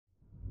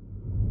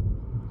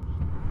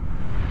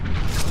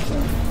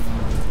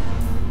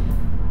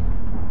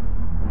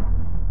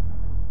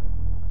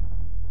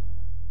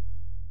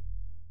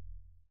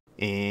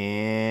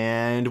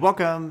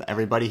welcome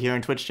everybody here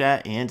in Twitch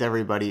chat and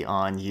everybody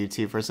on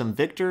YouTube for some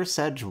Viktor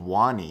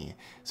Sejuani.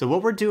 So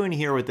what we're doing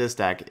here with this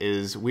deck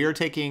is we are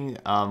taking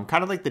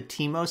kind of like the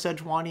Teemo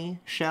Sejuani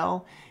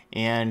shell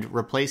and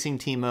replacing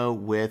Teemo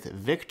with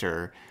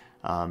Viktor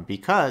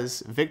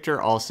because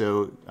Viktor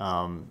also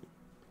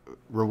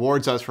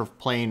rewards us for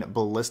playing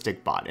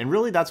Ballistic Bot. And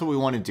really that's what we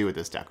want to do with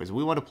this deck, is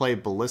we want to play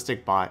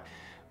Ballistic Bot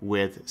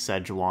with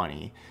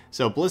Sejuani.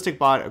 So Ballistic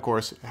Bot, of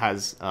course,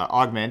 has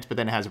Augment, but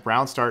then it has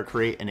Round Start,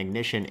 Create, and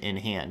Ignition in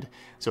hand.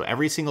 So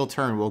every single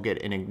turn we'll get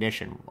an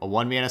Ignition. A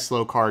 1-mana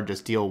slow card,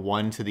 just deal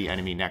 1 to the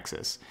enemy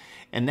Nexus.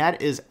 And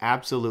that is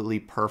absolutely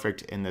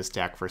perfect in this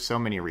deck for so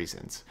many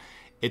reasons.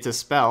 It's a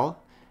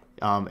spell,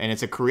 and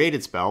it's a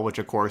created spell, which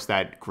of course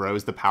that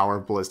grows the power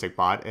of Ballistic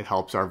Bot. It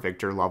helps our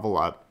Viktor level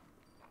up.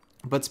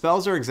 But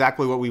spells are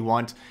exactly what we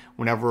want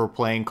whenever we're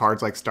playing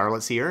cards like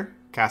Starlit Seer.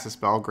 Cast a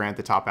spell, grant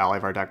the top ally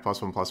of our deck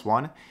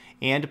 +1/+1,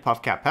 and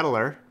Puffcap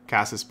Peddler,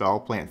 cast a spell,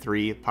 plant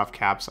 3 Puff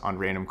Caps on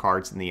random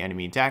cards in the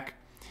enemy deck.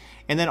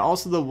 And then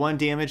also the 1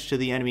 damage to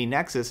the enemy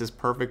Nexus is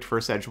perfect for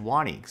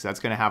Sejuani, because that's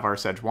going to have our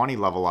Sejuani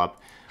level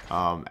up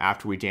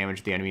after we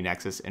damage the enemy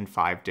Nexus in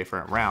 5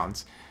 different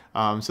rounds.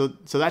 So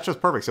that's just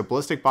perfect. So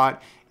Ballistic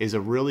Bot is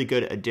a really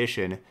good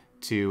addition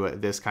to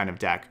this kind of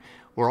deck.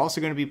 We're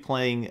also going to be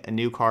playing a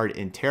new card,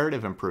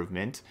 Iterative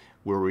Improvement,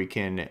 where we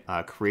can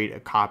create a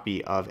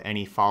copy of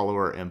any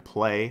follower in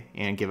play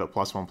and give it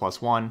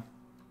 +1/+1.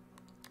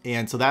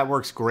 And so that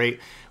works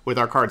great with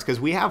our cards because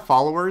we have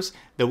followers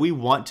that we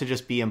want to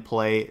just be in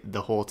play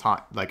the whole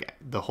time, like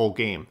the whole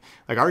game.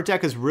 Like our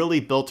deck is really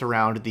built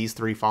around these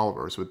 3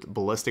 followers with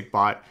Ballistic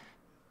Bot,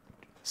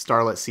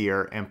 Starlit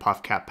Seer, and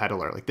Puffcap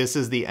Peddler. Like this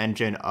is the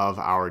engine of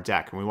our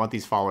deck, and we want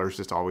these followers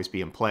just to always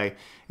be in play.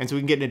 And so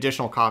we can get an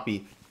additional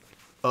copy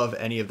of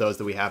any of those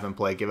that we have in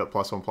play, give it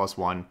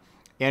 +1/+1.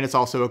 And it's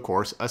also, of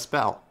course, a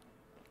spell.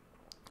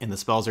 And the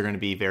spells are going to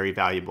be very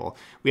valuable.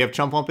 We have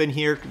Chump Wump in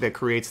here that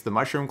creates the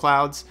Mushroom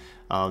Clouds.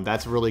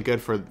 That's really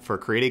good for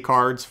created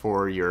cards,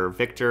 for your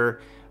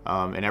Viktor,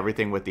 and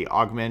everything with the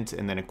Augment.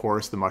 And then, of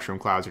course, the Mushroom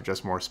Clouds are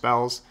just more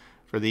spells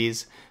for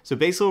these. So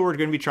basically what we're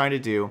going to be trying to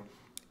do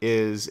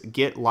is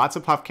get lots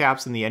of Puff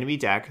Caps in the enemy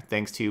deck,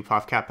 thanks to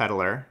Puffcap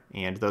Peddler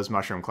and those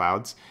Mushroom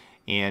Clouds,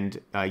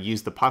 and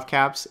use the Puff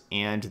Caps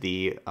and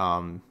the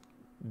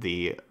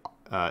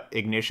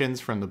ignitions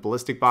from the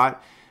Ballistic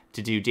Bot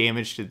to do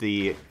damage to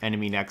the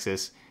enemy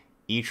Nexus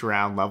each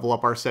round, level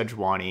up our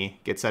Sejuani,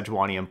 get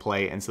Sejuani in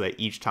play, and so that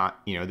each time,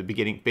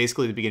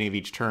 basically the beginning of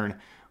each turn,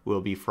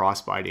 we'll be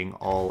frostbiting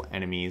all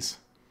enemies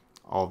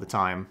all the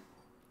time.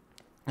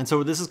 And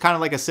so this is kind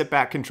of like a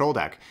sit-back control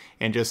deck,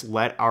 and just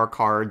let our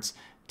cards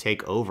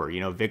take over.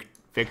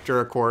 Viktor,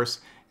 of course,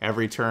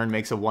 every turn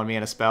makes a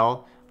 1-mana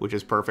spell, which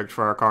is perfect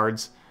for our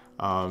cards.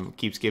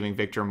 Keeps giving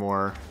Viktor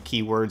more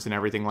keywords and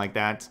everything like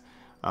that.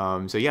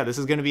 So yeah, this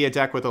is going to be a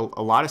deck with a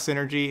lot of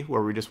synergy,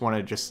 where we just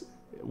want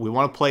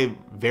to play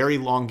very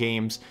long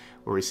games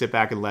where we sit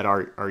back and let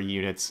our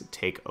units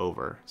take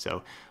over.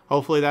 So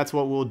hopefully that's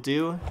what we'll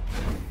do.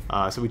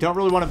 So we don't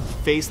really want to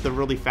face the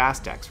really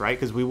fast decks, right?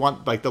 Because we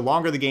want, like, the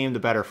longer the game, the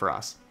better for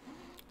us,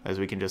 as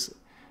we can just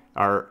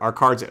our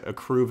cards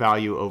accrue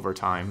value over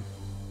time.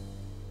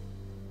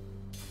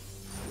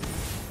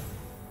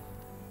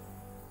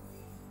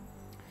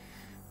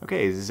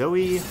 Okay,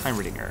 Zoe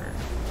Heimerdinger.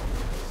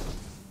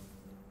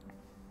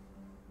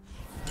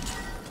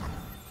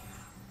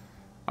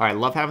 Alright,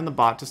 love having the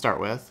bot to start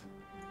with.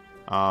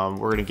 We're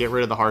going to get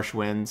rid of the Harsh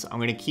Winds. I'm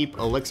going to keep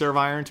Elixir of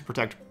Iron to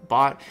protect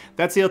bot.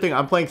 That's the other thing.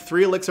 I'm playing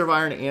 3 Elixir of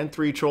Iron and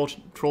 3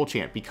 Troll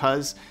Chant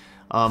because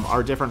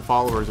our different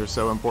followers are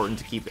so important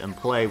to keep in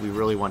play. We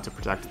really want to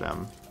protect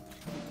them.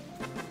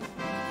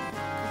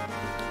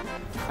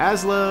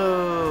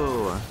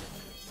 Aslo!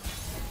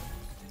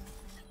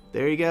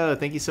 There you go.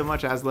 Thank you so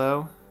much,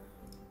 Aslo.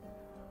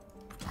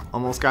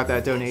 Almost got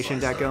that donation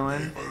deck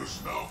going.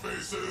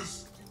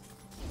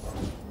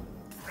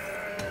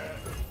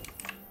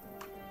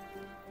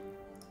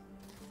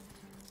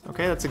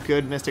 Okay, that's a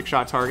good Mystic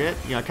Shot target.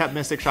 I kept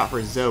Mystic Shot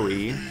for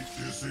Zoe,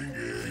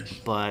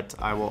 but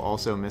I will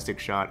also Mystic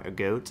Shot a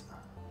goat.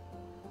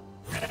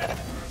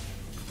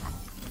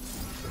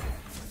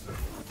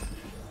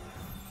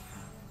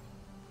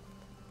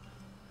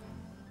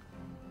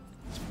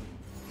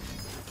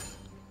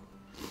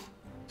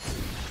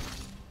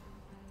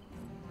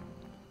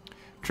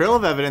 Trail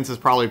of Evidence is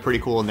probably pretty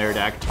cool in their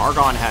deck.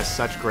 Targon has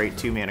such great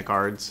 2-mana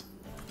cards.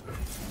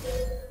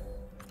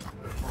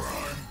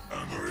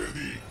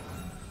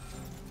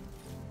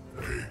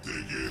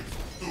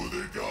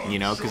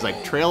 Because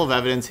like Trail of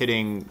Evidence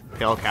hitting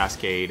Pale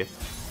Cascade,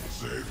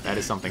 that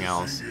is something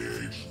else.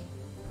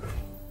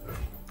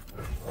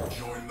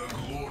 Join the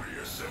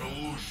glorious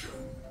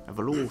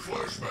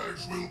evolution.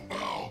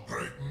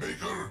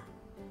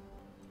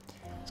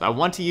 So I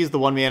want to use the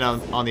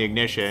 1-mana on the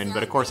Ignition,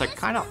 but of course I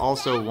kind of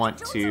also want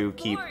to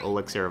keep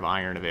Elixir of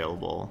Iron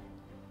available.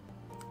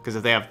 Because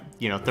if they have,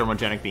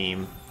 Thermogenic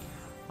Beam,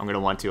 I'm going to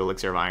want to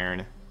Elixir of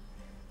Iron.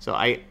 So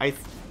I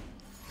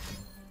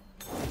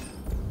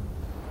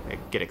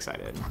get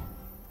excited.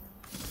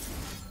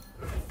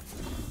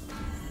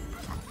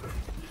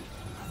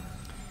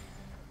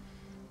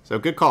 So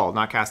good call,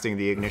 not casting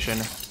the ignition.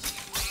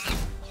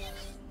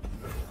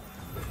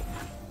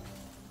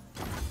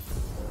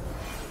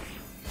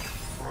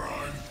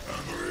 Prime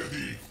and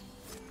ready.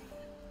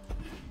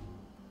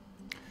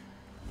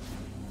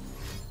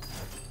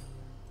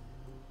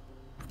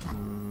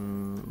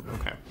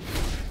 Okay.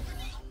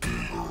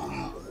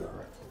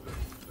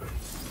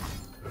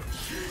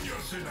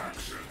 Genius in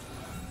action.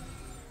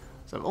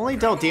 So I've only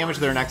dealt damage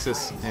to their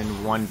Nexus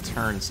in one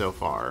turn so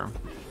far.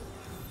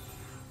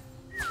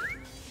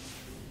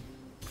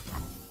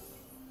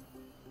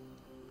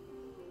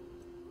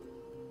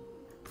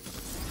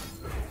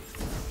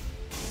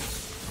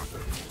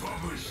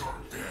 Publish or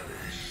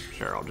perish.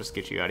 Sure, I'll just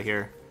get you out of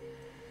here.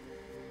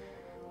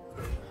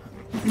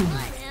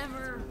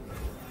 Whatever.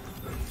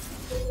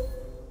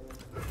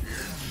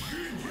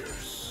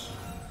 Ingenious.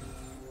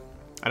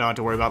 I don't have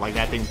to worry about like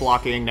that thing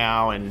blocking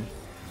now and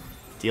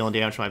dealing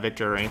damage to my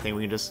Victor or anything.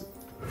 We can just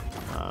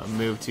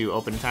move to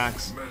open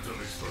attacks.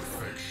 Mentalist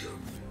perfection.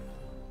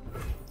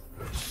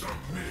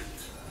 Submit.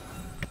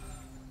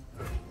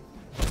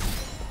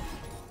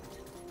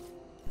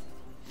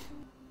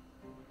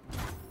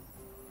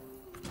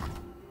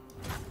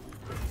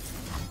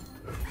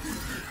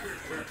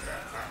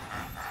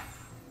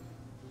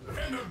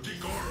 Energy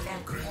core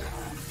upgrade.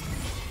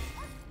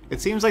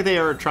 It seems like they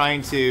are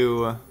trying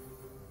to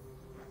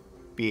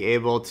be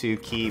able to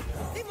keep,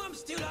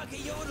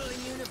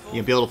 be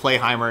able to play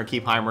Heimer,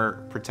 keep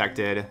Heimer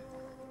protected.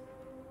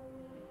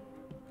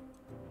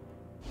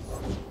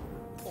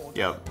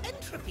 Yep.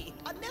 Entropy,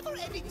 a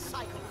never-ending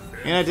cycle.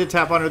 And I did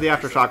tap under the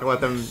Aftershock. I'll let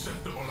them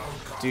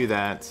do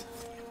that.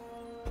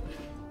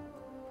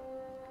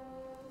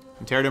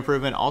 And Turret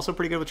Improvement, also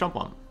pretty good with Chump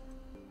Lump.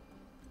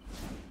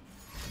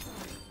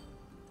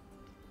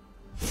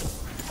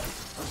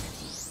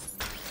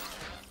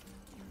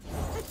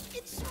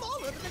 It's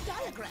smaller than a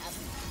diagram.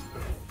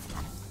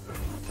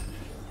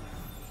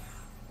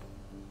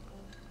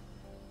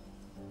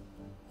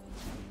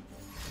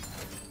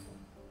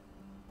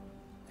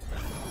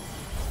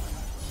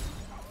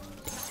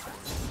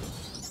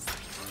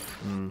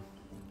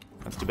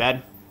 That's too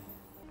bad.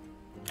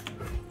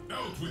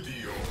 Out with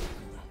the old.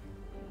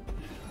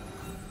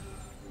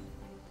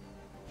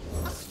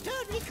 A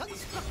sturdy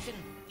construction.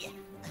 Yeah.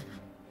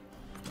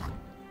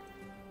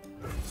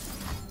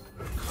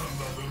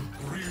 Another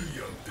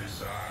brilliant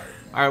design.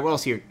 All right, what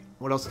else here?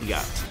 What else do you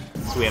got?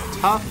 So we have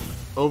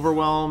Tough,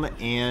 Overwhelm,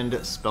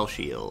 and Spell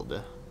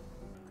Shield.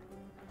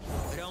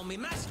 Put on me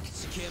mask,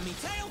 secure me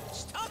tail,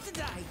 start the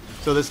day.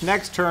 So this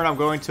next turn, I'm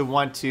going to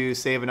want to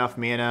save enough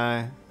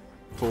mana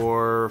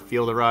for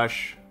Field of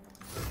Rush.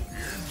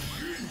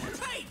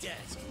 Pay dirt.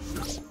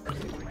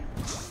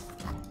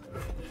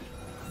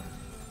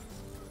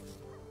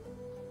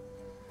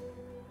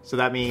 So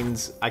that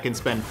means I can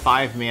spend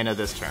 5 mana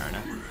this turn.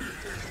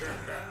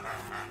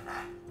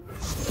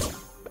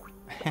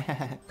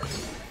 I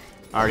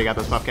already got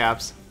those buff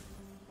caps.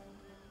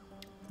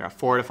 I got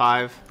 4 to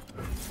 5.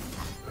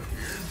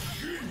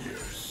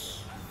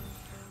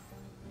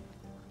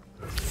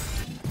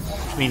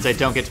 Which means I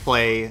don't get to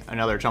play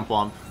another Jump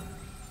Lump.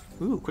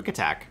 Ooh, Quick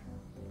Attack.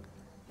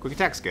 Quick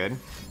Attack's good. Of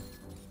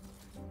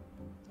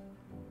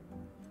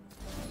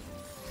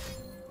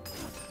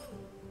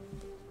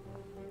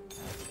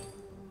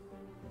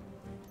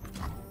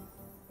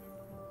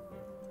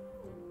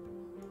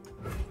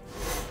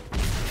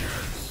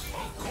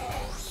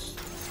course.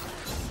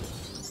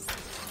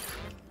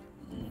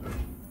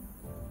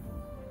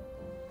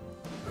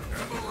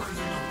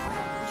 Ever-rising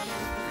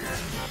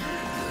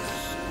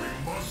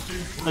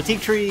approach. We must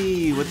Atik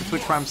Tree with the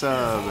Twitch Prime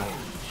sub.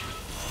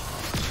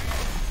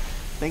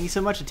 Thank you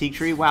so much, Atik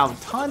Tree. Wow,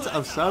 tons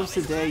of subs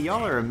today.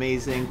 Y'all are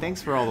amazing.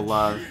 Thanks for all the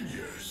love.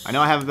 I know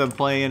I haven't been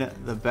playing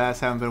the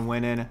best, haven't been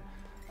winning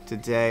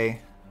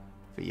today,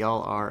 but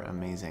y'all are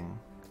amazing.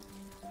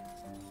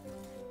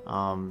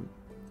 I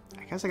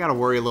guess I gotta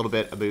worry a little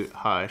bit about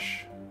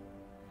Hush.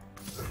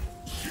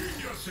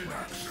 genius in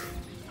action.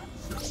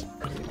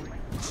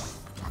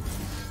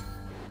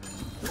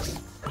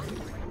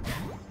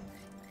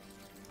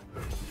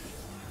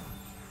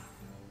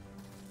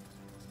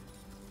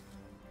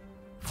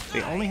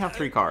 They only have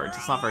 3 cards.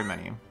 It's not very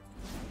many.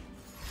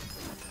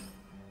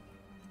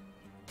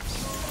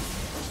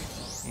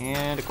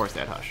 And of course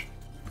they had Hush.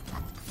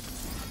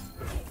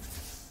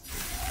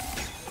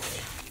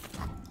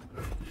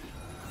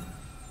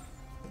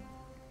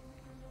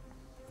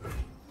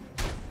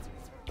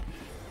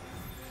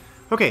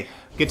 Okay,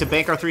 get to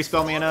bank our 3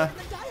 spell mana.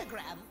 The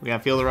diagram. We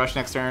got Field of Rush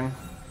next turn.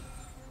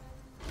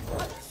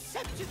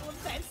 Exceptional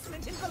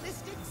advancement in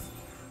ballistics.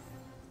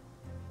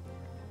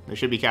 They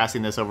should be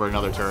casting this over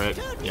another turret.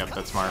 Yep,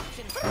 that's smart.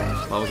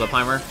 Levels up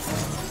Heimer.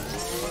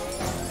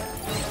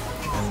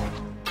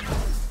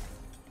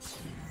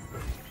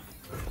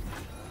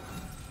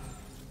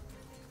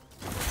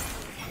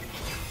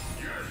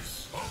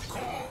 Yes, of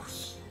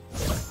course.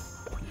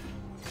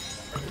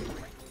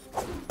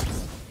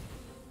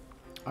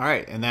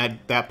 Alright, and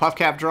that puff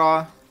cap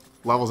draw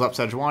levels up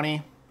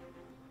Sejuani.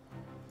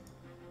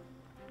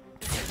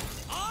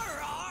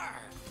 RR.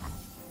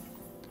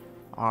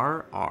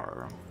 RR.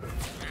 LoR.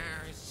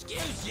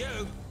 Excuse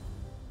you.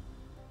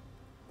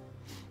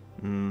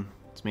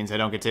 This means I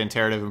don't get to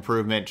Iterative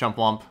Improvement Jump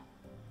Wump.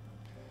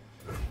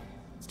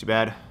 It's too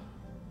bad.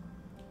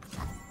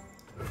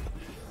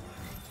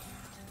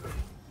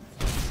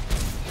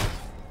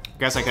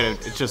 Guess I could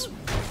have. It's just.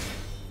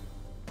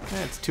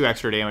 It's 2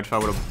 extra damage if I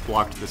would have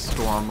blocked the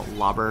Storm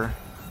Lobber.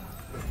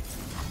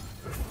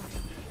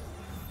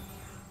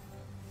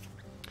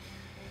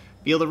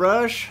 Feel the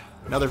rush.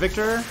 Another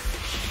Viktor.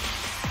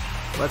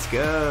 Let's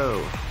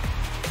go.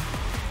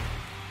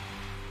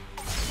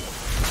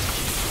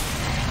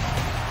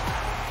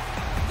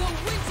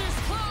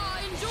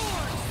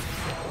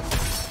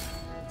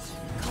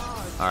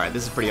 Alright,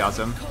 this is pretty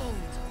awesome.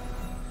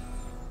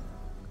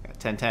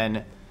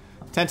 10-10.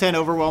 10-10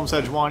 Overwhelm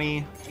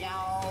Sejuani.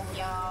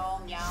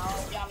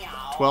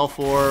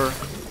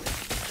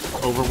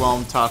 12-4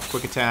 Overwhelm Tough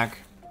Quick Attack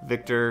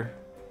Viktor.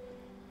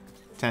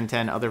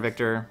 10-10 other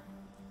Viktor.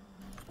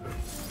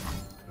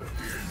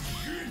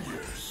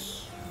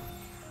 Ingenious.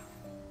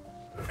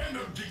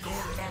 Energy core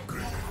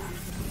upgrade.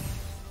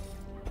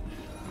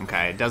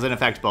 Okay, it doesn't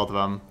affect both of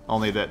them.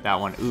 Only that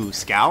one. Ooh,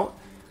 Scout?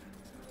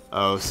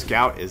 Oh,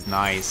 Scout is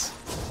nice.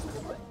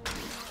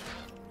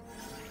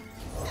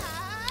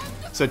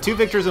 So 2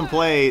 Viktors in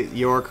play,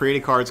 your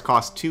created cards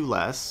cost 2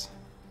 less.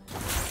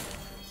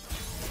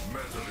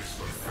 Metalist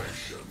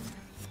perfection.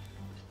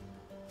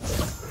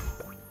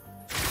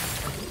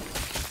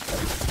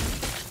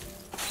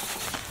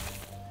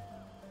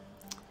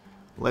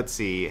 Let's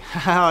see.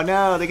 Oh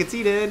no, they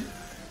conceded!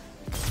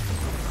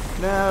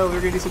 No, we're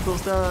gonna do some cool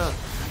stuff.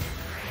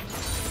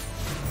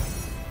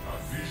 A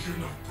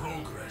vision of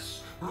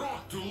progress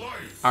brought to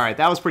life. Alright,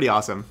 that was pretty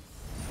awesome.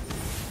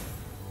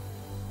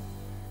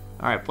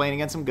 Alright, playing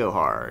against some Go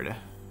Hard.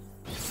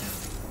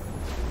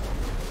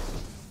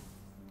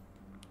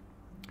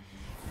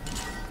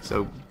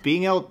 So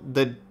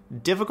the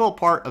difficult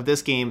part of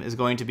this game is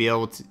going to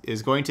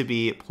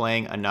be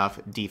playing enough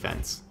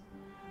defense.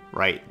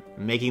 Right?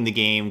 Making the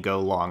game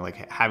go long,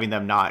 like having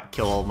them not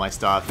kill all of my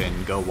stuff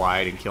and go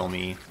wide and kill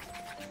me.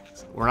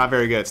 We're not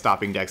very good at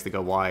stopping decks that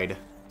go wide.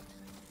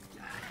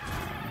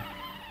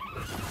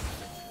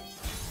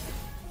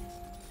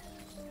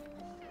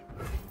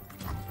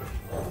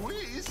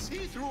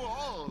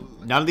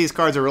 None of these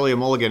cards are really a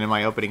mulligan in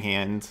my opening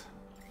hand.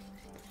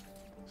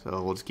 So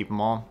we'll just keep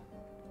them all.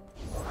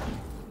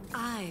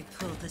 I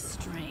pull the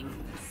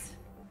strings.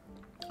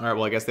 Alright,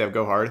 well I guess they have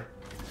Go Hard.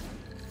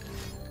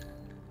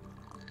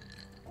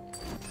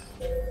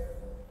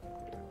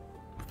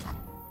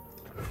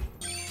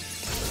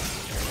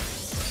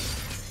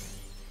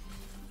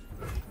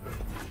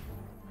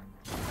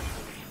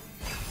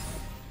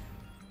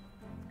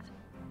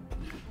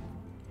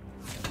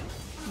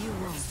 You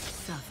won't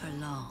suffer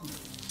long.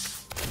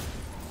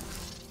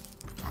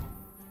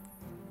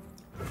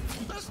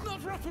 Let's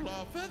not ruffle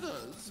our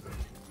feathers.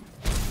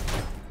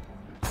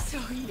 So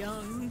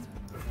young.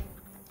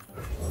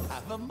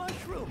 Have a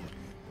mushroom.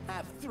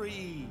 Have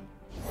 3.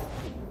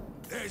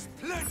 There's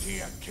plenty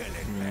of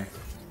killing left.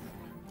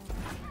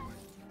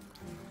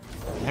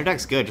 Their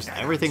deck's good, just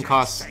everything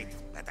costs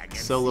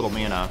so little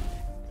mana.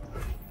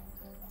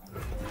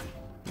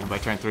 And by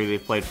turn 3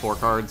 they've played 4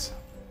 cards.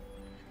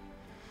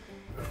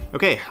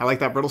 Okay, I like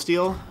that Brittle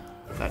Steel.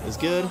 That is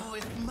good. Oh,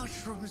 if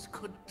mushrooms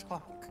could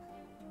talk.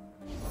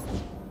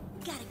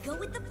 Gotta go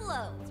with the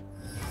flow.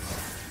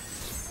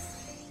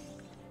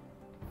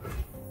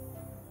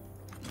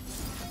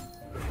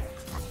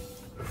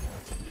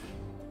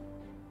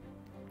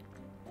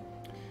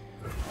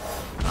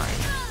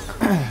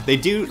 They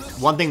do,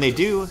 one thing they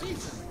do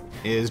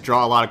is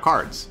draw a lot of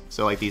cards.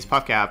 So like these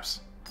Puff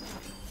Caps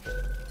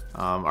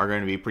are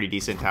going to be pretty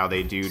decent how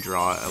they do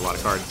draw a lot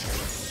of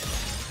cards.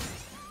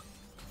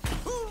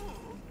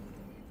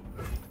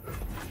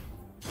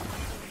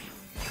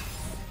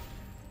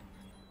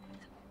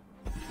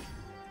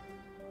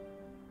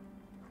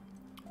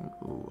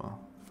 Ooh,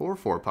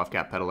 4/4 Puff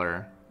Cap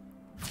Peddler.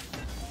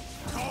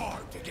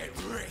 Hard to get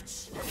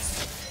rich.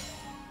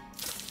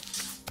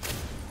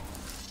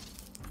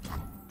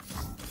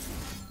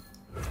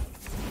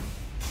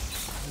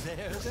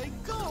 There they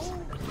go.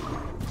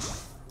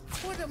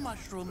 Would a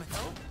mushroom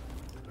help?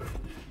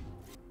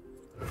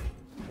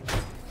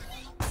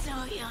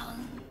 So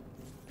young.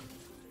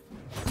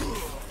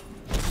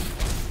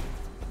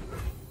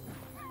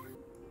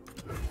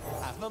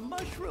 Have a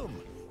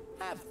mushroom.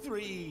 Have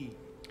 3.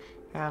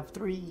 Have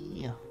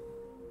 3.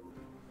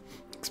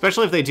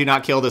 Especially if they do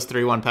not kill this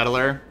 3/1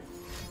 Peddler.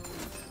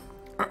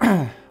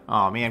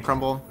 Oh man,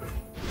 Crumble.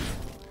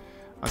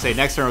 I'll say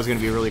next turn was going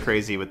to be really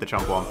crazy with the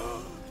Chump Wump.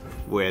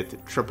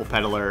 With triple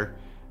Peddler.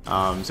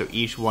 So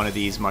each one of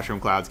these Mushroom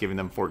Clouds giving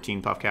them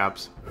 14 Puff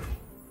Caps.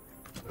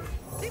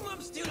 Think I'm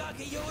still like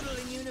a yodel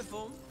in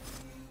uniform.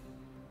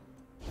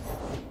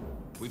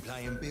 We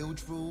playing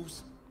bilge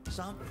rules,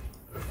 son?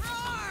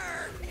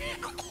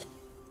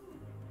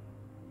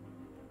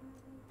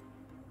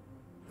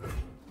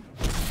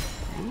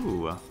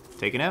 Ooh,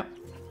 taking it.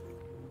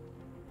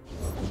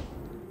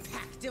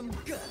 Packed 'em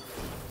good.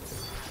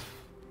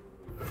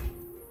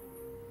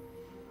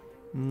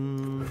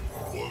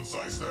 Don't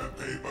sidestep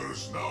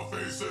papers, now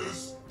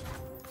faces.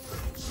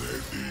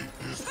 Safety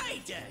is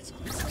Hey, Dad!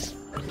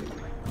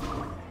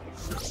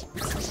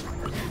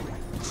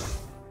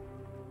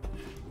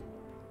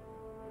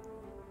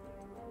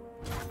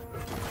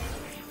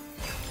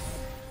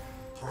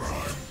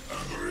 prime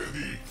and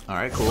ready.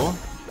 Alright, cool.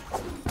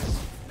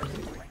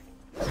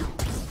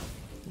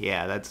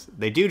 Yeah,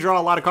 they do draw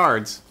a lot of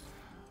cards.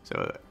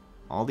 So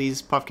all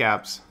these puff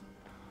caps,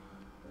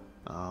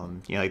 you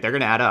know, like they're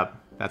gonna add up.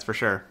 That's for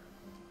sure.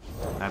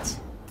 That's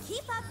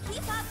Keep up,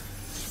 keep up.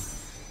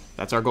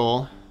 that's our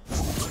goal.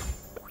 Safety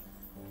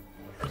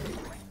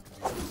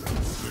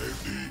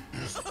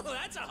is Oh,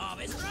 that's a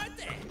harvest right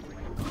there!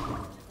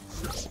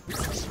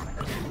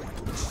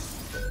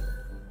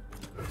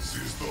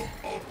 system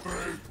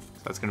upgrade.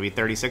 So that's gonna be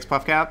 36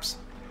 puff caps.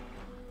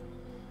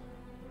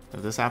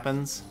 If this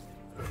happens.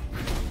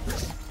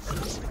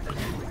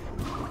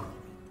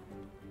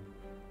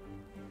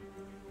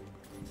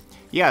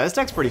 Yeah, this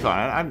deck's pretty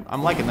fun.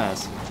 I'm liking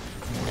this.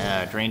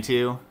 Yeah, drain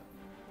 2.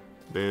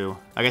 Boo.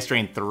 I guess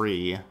drain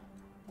 3.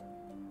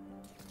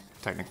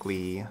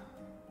 Technically.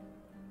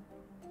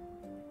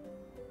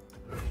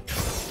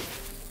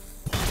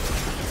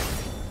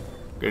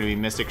 Going to be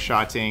Mystic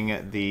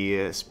Shotting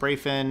the Spray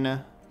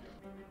Fin.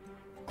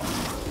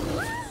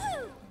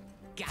 Woohoo!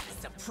 Got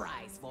a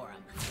surprise for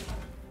him.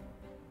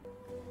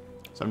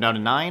 So I'm down to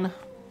 9.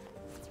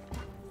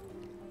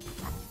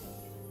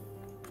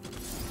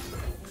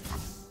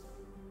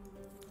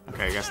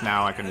 Okay, I guess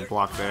now I can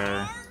block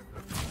there.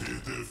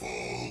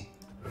 Pitiful.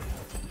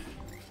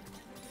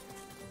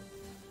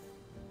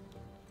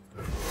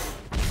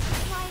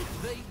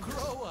 They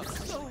grow up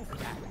so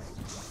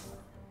fast.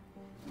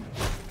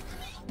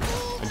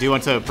 I do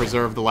want to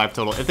preserve the life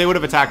total. If they would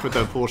have attacked with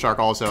the Pool Shark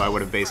also, I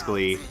would have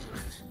basically, you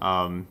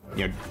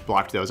know,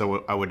 blocked those. I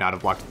would not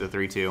have blocked the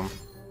 3-2.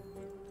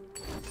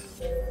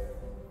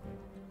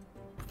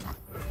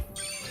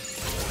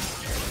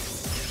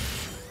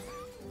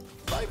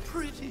 My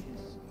pretties.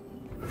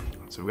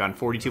 So we've gotten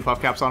 42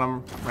 puff caps on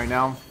them right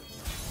now.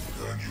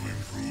 Can you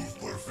improve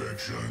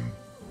perfection?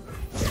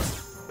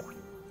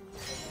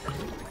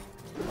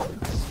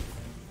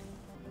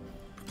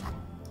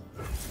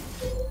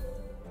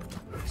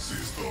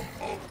 System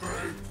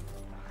upgrade.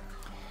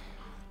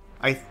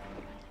 I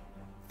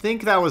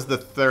think that was the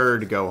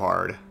third go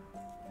hard.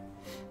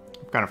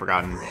 I've kind of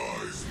forgotten.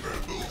 Rise,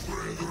 metal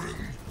brethren.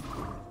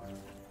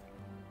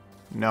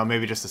 No,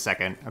 maybe just the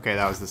second. Okay,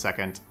 that was the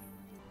second.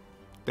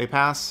 They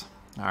pass.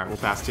 All right, we'll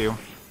pass too.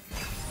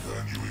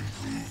 Can you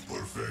improve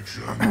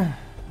perfection?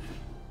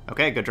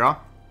 Okay, good draw.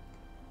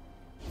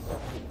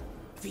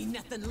 Be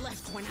nothing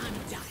left when I'm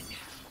done.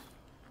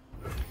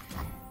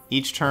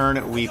 Each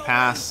turn we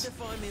pass To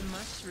find me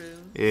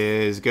mushroom.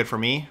 is good for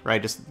me, right?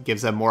 Just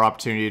gives them more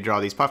opportunity to draw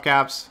these puff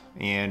caps,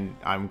 and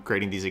I'm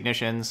creating these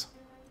ignitions.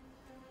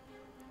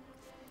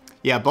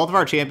 Yeah, both of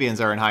our champions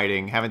are in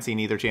hiding. Haven't seen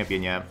either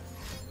champion yet.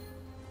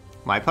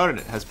 My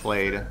opponent has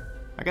played,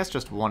 I guess,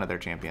 just one of their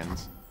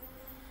champions.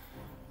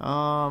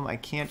 I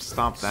can't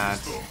stop that.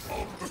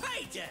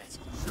 Hey, Dad!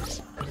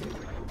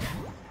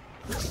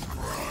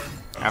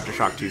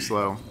 Aftershock too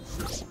slow.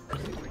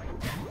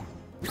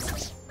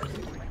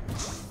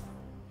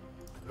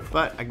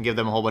 But I can give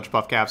them a whole bunch of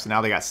puff caps, and now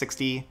they got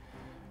 60.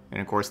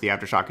 And of course, the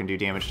Aftershock can do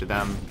damage to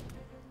them.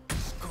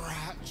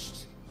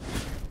 Scratched.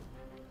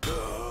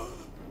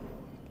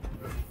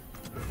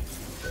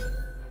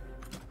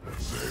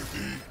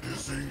 Safety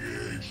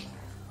disengaged.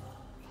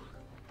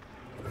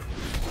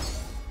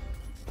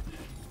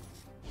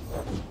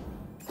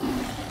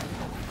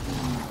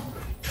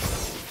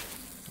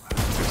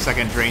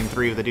 Second drain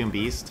 3 of the Doom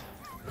Beast.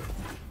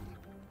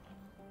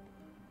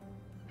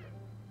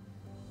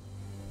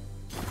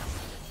 Can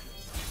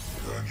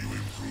you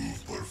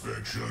improve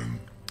perfection?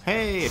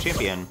 Hey, a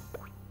champion.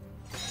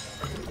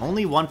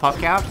 Only one puff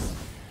cap?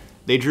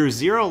 They drew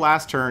 0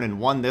 last turn and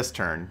 1 this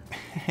turn.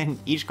 And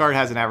each card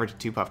has an average of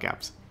 2 puff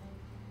caps.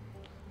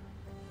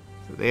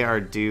 So they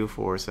are due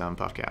for some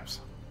puff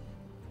caps.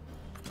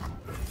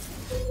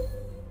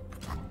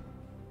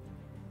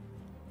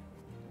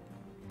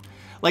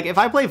 Like, if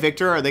I play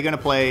Victor, are they going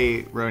to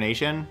play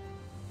Ruination?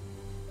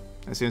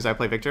 As soon as I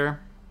play Victor?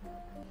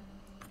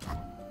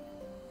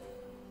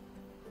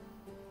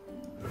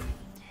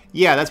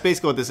 Yeah, that's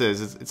basically what this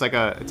is. It's like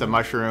it's a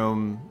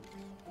mushroom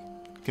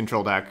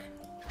control deck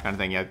kind of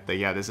thing.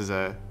 Yeah, this is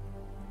it's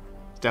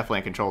definitely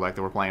a control deck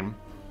that we're playing.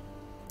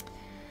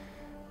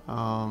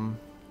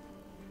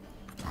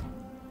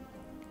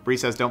 Bree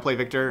says, don't play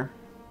Victor.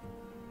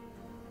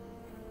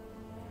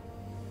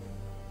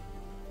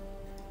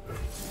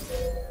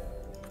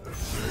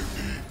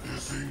 Safety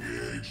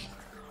disengaged.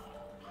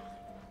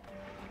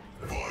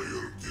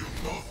 Fire till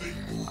nothing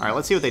moves. All right,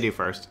 let's see what they do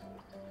first.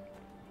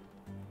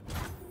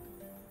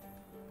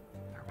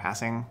 They're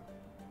passing.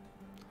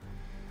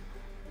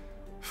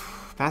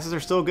 Passes are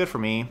still good for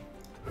me.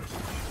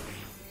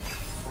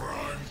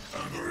 Prime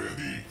and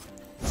ready.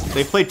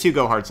 They've played 2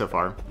 go hard so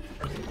far.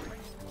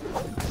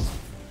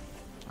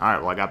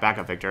 Alright, well I got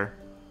backup Victor.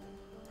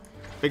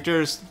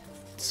 Victor's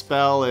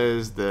spell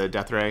is the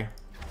Death Ray.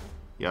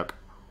 Yuck.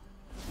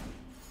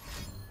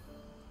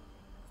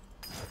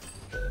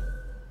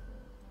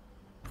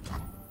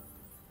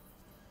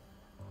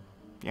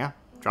 Yeah,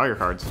 draw your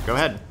cards. Go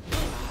ahead.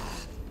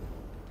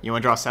 You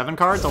want to draw 7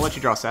 cards? I'll let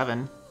you draw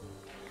 7.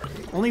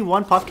 Only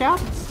 1 puff cap?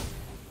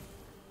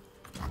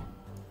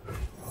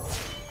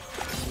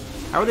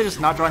 How are they just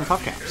not drawing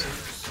puff caps?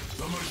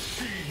 The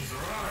machines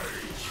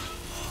rise.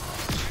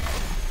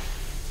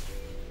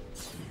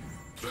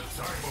 The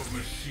time of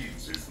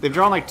machines is They've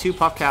drawn like 2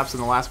 puff caps in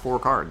the last 4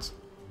 cards.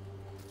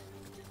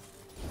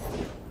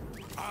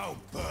 I'll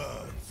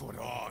burn for what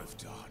I've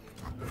done.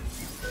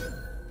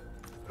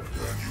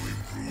 Can you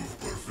improve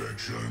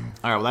perfection?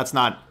 All right, well that's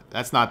not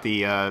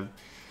the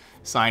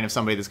sign of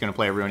somebody that's going to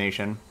play a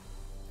Ruination.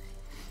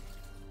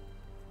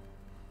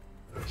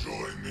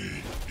 Join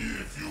me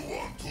if you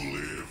want to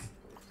live.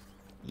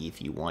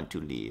 If you want to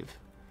leave.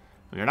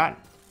 You're not...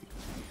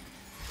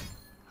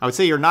 I would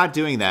say you're not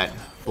doing that,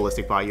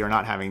 Ballistic Bot. You're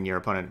not having your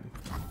opponent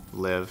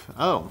live.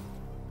 Oh.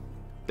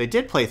 They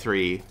did play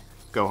 3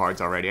 Go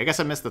Hards already. I guess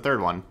I missed the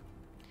 3rd one.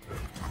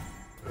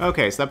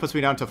 Okay, so that puts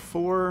me down to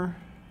 4.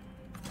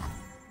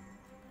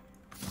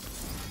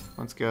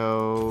 Let's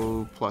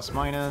go plus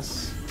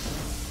minus.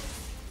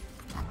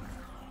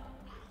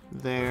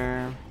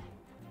 There.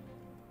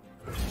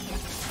 My future.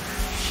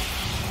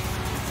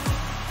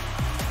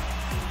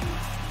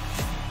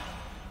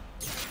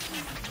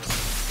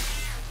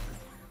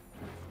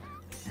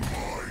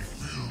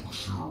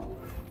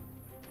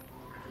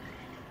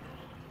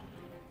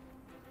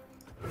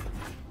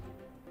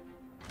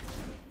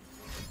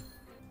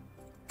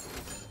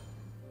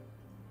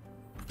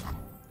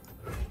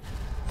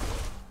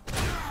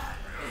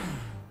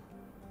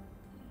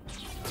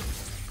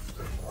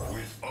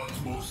 With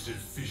utmost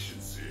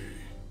efficiency.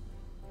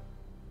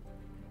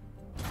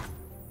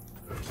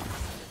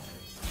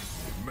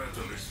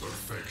 Metalist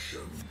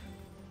perfection.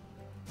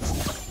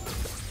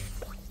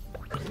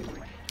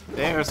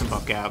 There are some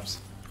buff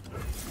caps.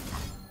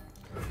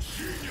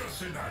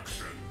 Genius in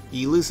action.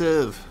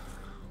 Elusive.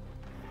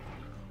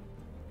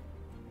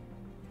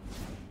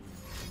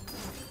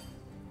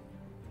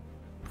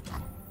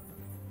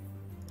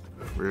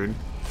 Rude.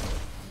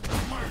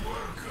 My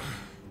work.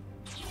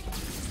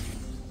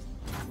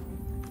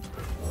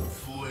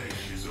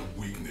 Flesh is a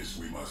weakness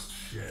we must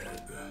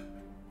shed.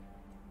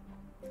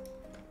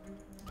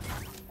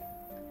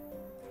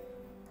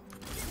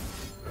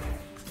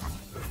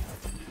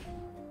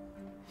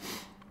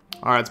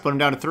 Alright, let's put them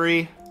down to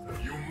 3.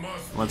 You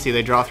must. Let's see if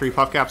they draw 3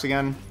 puff caps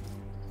again.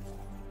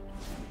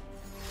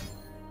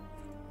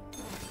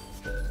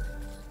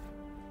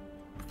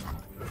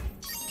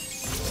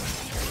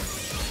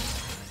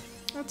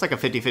 That's like a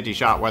 50-50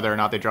 shot whether or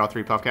not they draw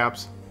 3 puff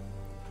caps.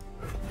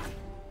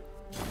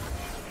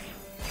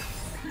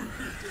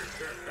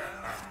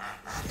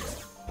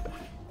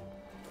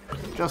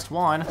 Just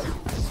 1.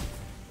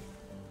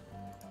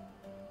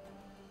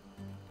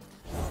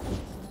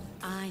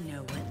 I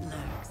know what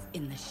lurks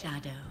in the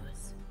shadows.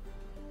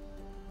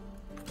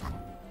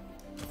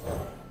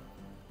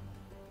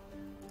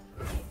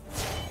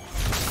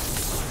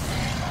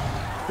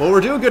 Well,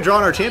 we're doing good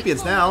drawing our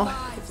champions now,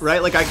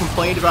 right? Like, I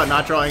complained about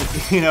not drawing,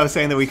 you know,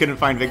 saying that we couldn't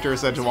find Viktor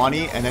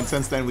Sejuani, and then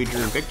since then we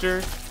drew Viktor,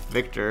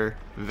 Viktor,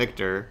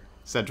 Viktor,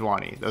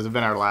 Sejuani. Those have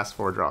been our last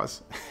 4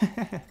 draws.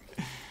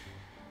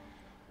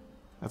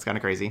 That's kind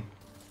of crazy.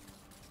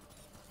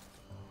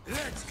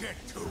 Let's get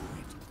to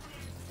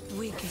it.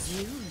 We could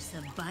use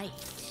a bite.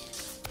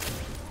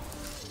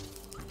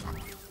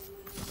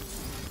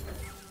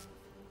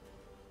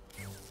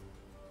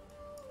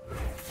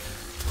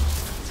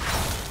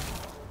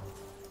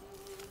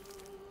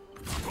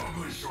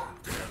 Publish or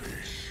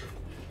perish.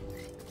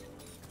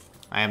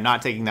 I am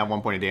not taking that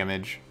 1 point of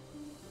damage.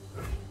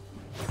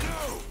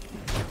 No.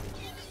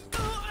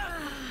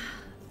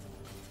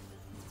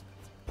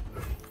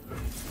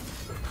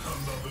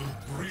 Another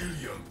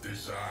brilliant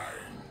design.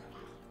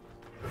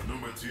 No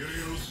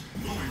materials,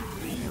 no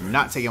improvement. I'm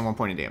not taking 1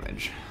 point of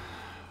damage.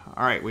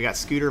 Alright, we got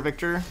Scooter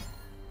Viktor.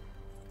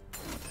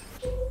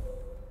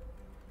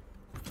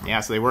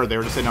 Yeah, so they were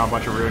just sitting on a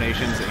bunch of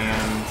Ruinations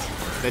and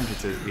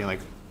Vengeances, you know, like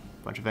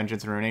a bunch of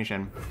Vengeance and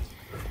Ruination.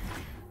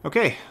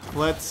 Okay,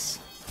 let's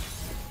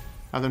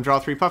have them draw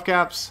 3 puff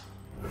caps.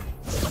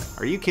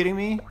 Are you kidding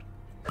me?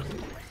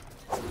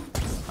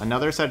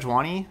 Another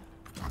Sejuani?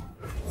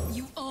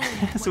 You own.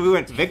 So we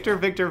went Viktor,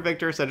 Viktor,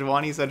 Viktor,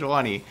 Sejuani,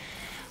 Sejuani.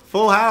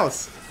 Full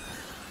house.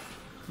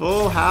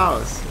 Full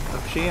house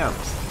of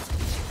champs.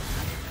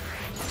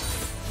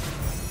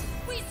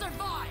 We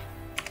survive.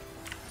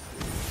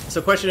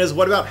 So question is,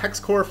 what about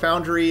Hexcore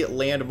Foundry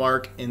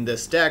Landmark in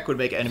this deck would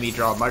make enemy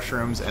draw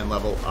mushrooms and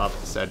level up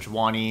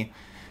Sejuani?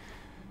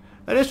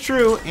 That is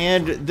true,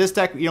 and this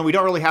deck, you know, we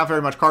don't really have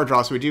very much card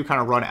draw, so we do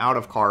kind of run out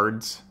of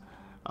cards.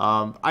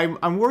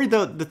 I'm worried,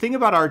 though, the thing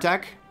about our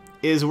deck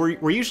is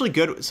we're usually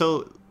good,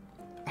 so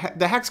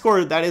the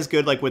Hexcore, that is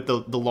good, like, with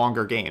the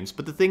longer games,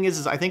 but the thing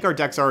is I think our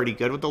deck's already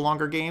good with the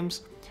longer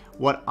games.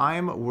 What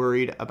I'm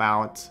worried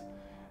about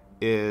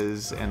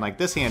is, and like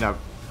this hand up,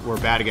 we're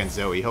bad against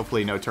Zoe,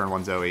 hopefully no turn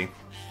 1 Zoe.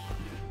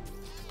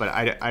 But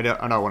I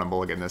don't want to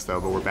mulligan this, though,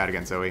 but we're bad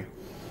against Zoe.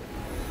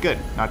 Good.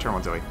 Not turn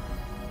 1 Zoe.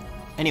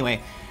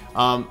 Anyway,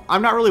 I'm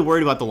not really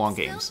worried about the long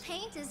games.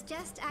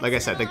 Like I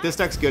said, like this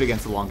deck's good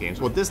against the long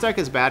games. What this deck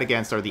is bad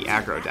against are the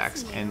aggro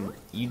decks, and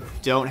you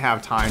don't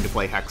have time to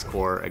play Hex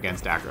Core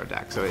against aggro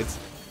decks. So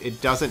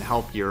it doesn't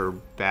help your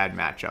bad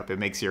matchup. It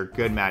makes your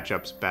good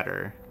matchups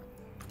better.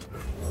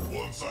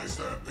 And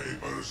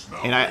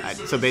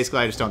so basically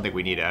I just don't think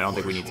we need it. I don't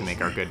think we need to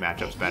make our good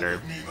matchups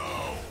better.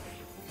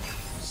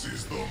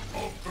 System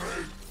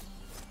upgrade.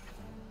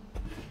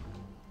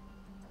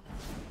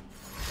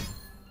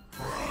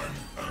 Prime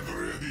and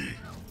ready.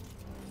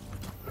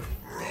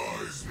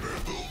 Rise,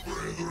 metal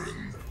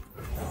brethren.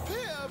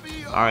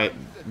 Alright,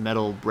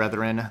 metal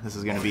brethren. This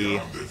is going to be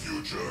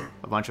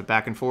a bunch of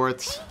back and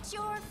forths.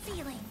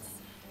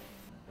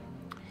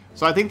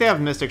 So I think they have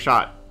Mystic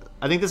Shot.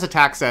 I think this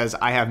attack says,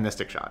 I have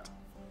Mystic Shot.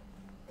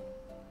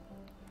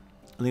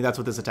 I think that's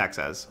what this attack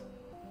says.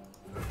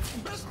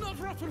 Best not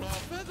ruffle our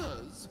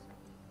feathers.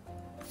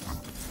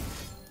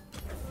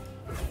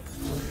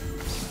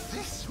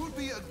 This would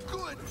be a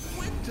good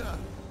winter.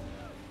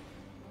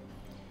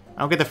 I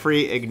don't get the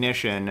free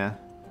ignition,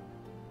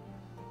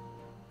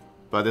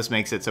 but this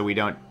makes it so we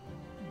don't,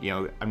 you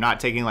know, I'm not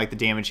taking like the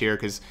damage here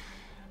because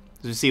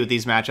as you see with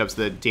these matchups,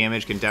 the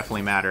damage can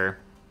definitely matter.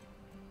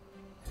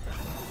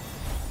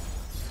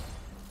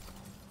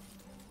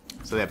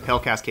 So they have Pale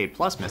Cascade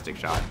plus Mystic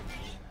Shot.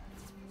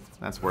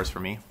 That's worse for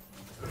me.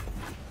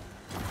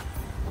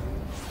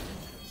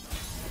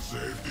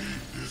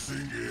 Safety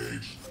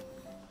disengaged.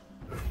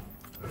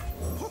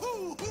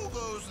 Who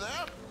goes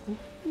there?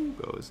 Who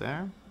goes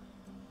there?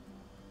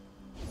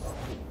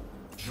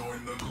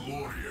 Join the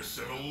glorious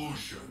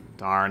evolution.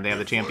 Darn, they have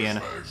the champion.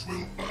 Flashbacks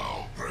will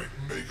bow,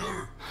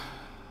 Breakmaker.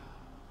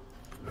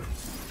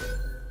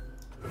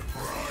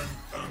 Prime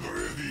and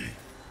ready.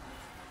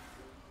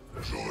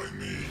 Join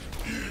me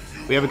if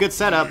you We have a good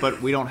setup,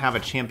 but we don't have a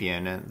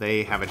champion.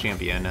 They have a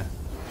champion.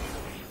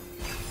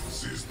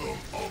 System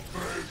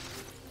upgrade.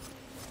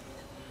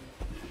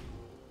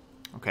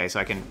 Okay, so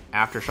I can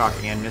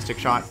Aftershock and Mystic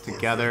Shot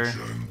together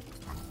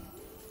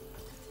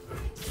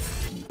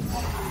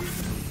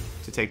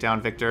to take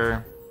down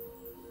Viktor.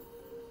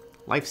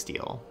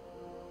 Lifesteal.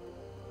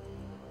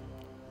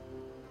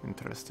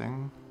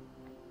 Interesting.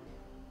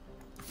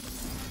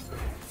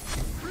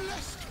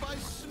 Blessed by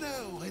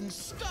snow and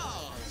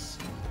stars.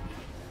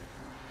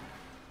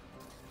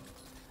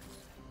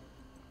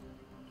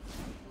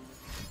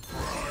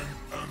 Prime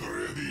and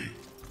ready.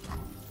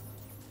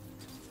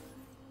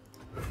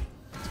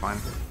 It's fine.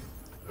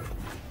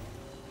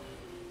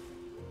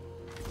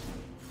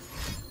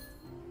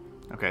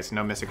 Okay, so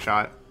no Mystic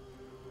Shot.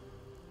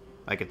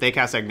 Like, if they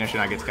cast Ignition,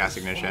 I get to cast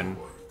Ignition.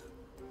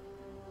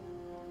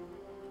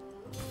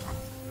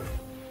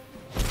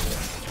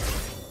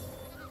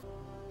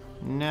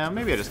 No,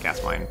 maybe I just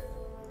cast mine.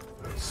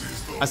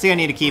 I see I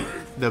need to keep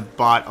the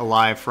bot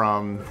alive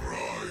from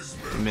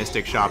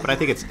Mystic Shot, but I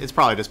think it's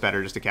probably just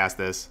better just to cast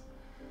this.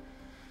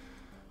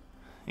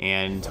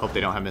 And hope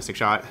they don't have Mystic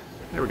Shot.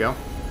 There we go.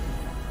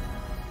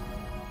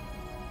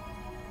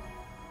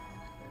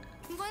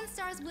 One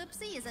star's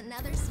Whipsy is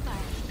another spark.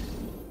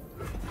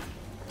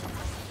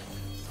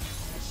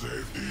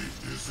 Safety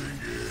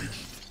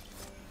disengaged.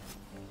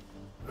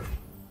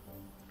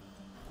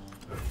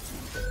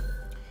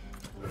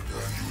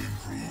 Can you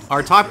improve?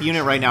 Our top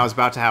unit right now is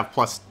about to have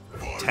plus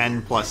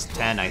 10, plus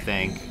 10, I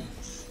think.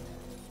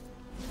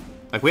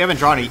 Like, we haven't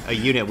drawn a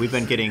unit. We've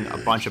been getting a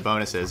bunch of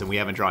bonuses, and we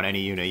haven't drawn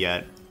any unit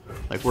yet.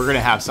 Like, we're going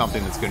to have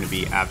something that's going to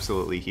be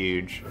absolutely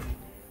huge.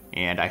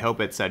 And I hope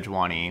it's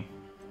Sejuani.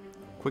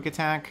 Quick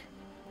attack.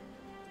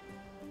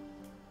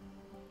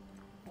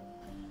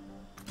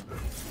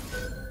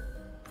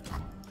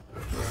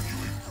 Can you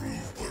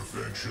improve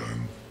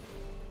perfection?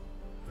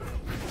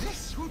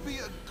 This would be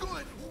a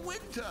good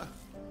winter.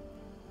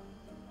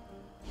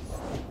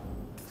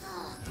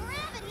 Oh,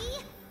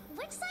 gravity!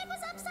 Which side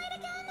was upside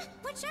again?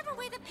 Whichever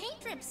way the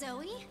paint drips,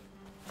 Zoe.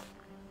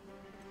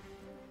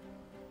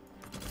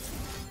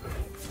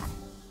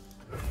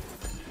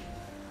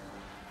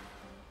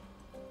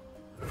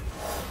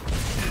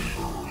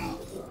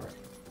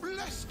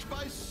 Blessed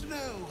by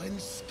snow and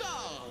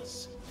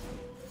stars.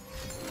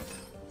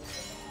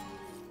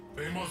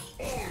 They must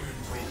all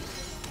improve.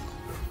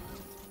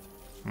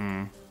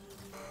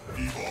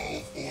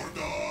 Evolve or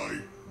die.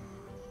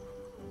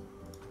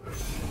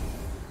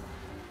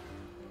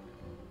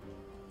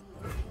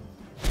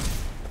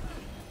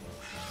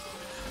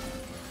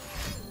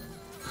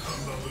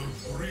 Another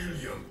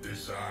brilliant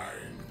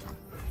design.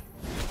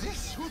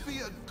 This would be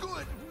a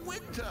good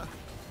winter.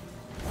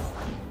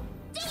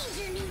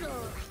 Danger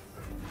Noodle!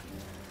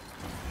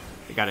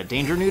 They got a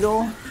Danger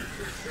Noodle.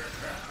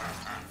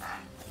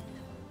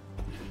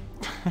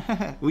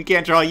 We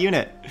can't draw a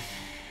unit.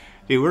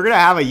 Dude, we're going to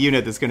have a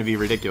unit that's going to be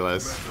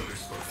ridiculous. A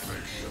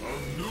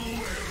new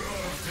era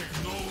of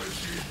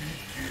technology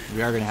begins.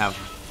 We are going to have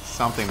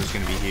something that's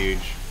going to be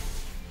huge.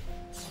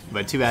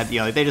 But too bad, you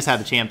know, they just had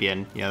the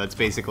champion. You know, that's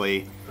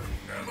basically...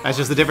 That's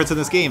just the difference in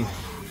this game.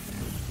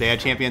 They had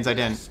champions, I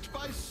didn't. Blessed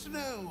by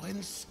snow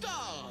and stars.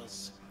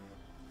 stars.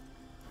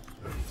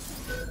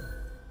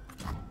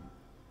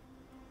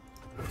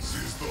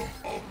 System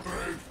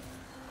upgrade.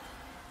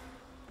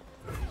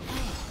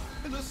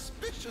 An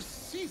auspicious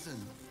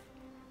season.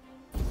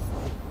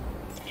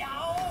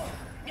 No!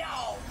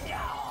 No!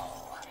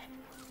 No!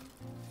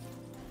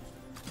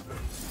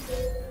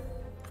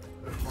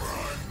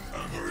 Prime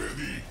and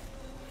ready.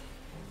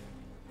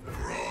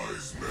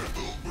 Rise,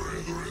 metal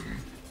brethren.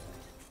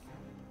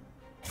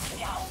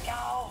 No!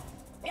 No!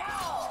 No!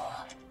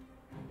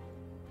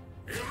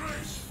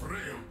 Erase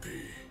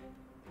frailty.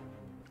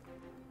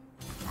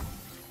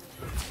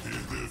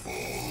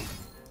 Pitiful.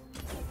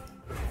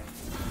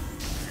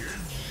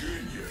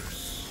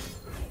 Ingenious.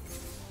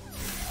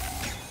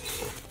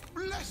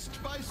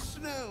 Blessed by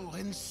snow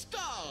and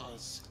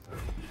stars.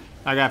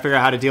 I gotta figure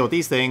out how to deal with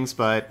these things,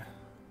 but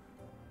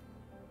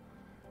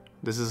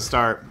this is a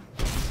start.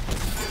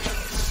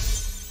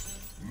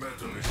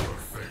 Metal is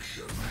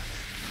perfection.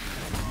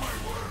 My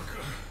work.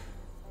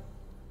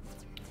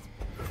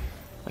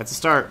 That's a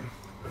start.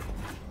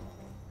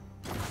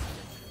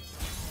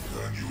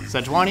 Can you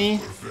Sejuani?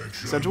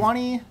 perfection?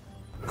 Sejuani?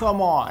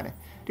 Come on.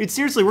 Dude,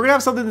 seriously, we're gonna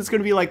have something that's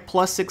gonna be like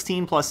plus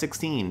 16, plus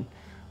 16.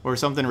 Or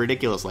something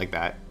ridiculous like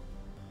that.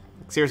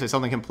 Seriously,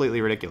 something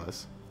completely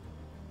ridiculous.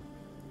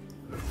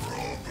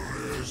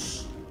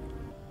 Progress.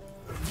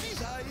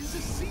 These eyes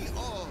see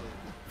all.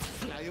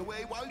 Fly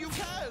away while you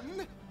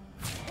can.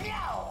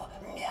 No!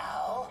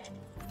 No!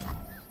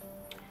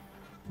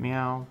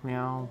 Meow,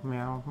 meow,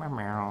 meow, meow,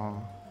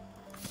 meow.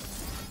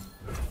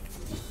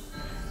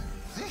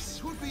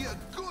 This would be a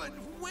good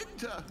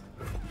winter.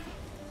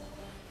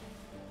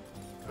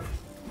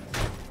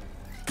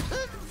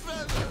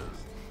 Feathers.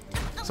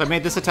 So I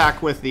made this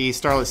attack with the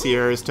Starlit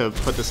Seers to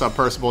put the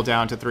Submersible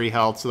down to 3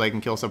 health so they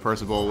can kill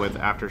Submersible with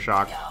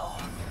Aftershock. No!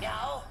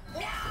 No!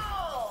 No!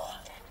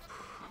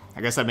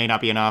 I guess that may not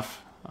be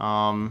enough.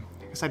 I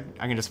guess I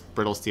can just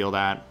Brittle Steel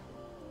that.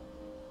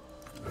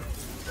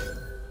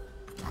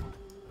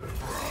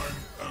 Prime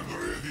and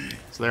ready.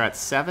 So they're at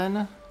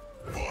 7.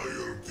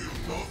 Fire till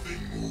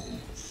nothing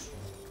moves.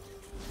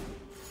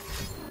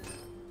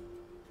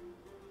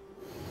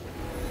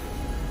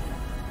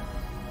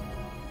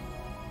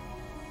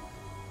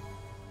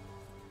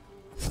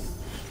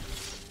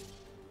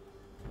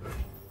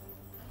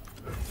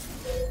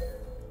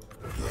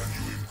 Can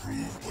you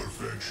improve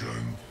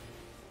perfection?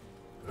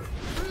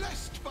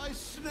 Blessed by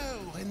snow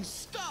and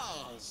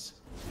stars.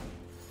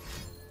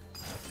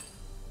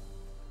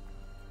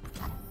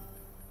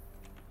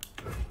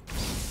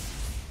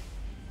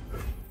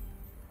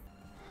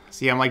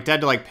 See, I'm like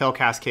dead to like Pill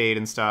Cascade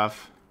and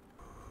stuff.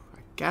 I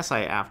guess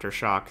I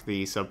Aftershock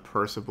the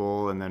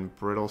Submersible and then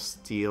Brittle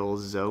Steel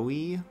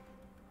Zoe.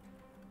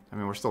 I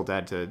mean, we're still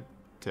dead to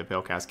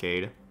Pill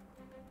Cascade.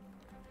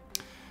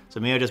 So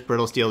maybe I just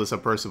Brittle Steel the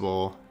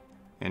Submersible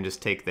and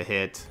just take the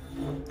hit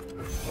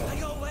I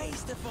got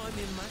ways to find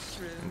me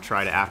mushroom. and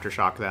try to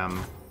Aftershock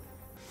them.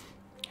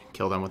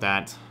 Kill them with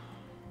that.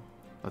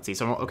 Let's see.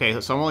 So, okay,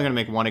 so I'm only going to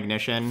make 1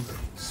 ignition.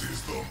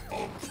 System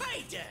up.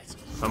 Pay dirt!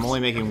 So I'm only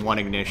making 1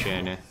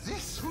 ignition.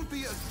 This would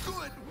be a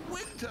good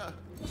winter.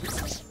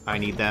 I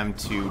need them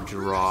to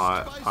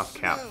draw Blessed by Puff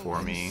Cap snow for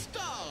and me.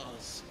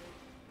 Stars.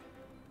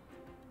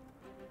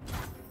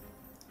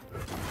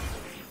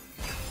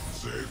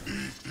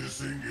 Safety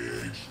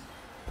disengage.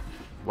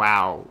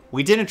 Wow.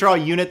 We didn't draw a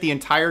unit the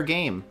entire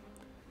game.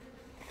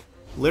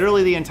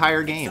 Literally the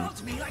entire game. Talk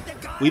to me like the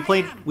guy We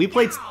I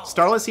played am.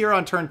 Starless Hero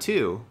on turn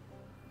 2.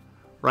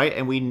 Right?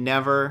 And we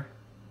never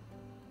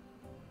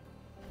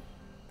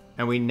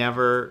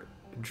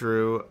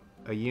drew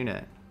a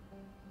unit.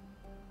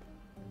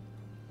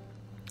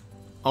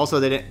 Also,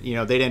 they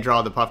didn't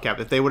draw the Puff Cap.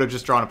 If they would have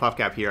just drawn a Puff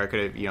Cap here, I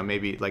could have,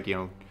 maybe like,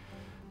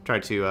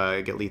 tried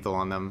to get lethal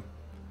on them.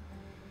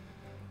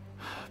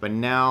 But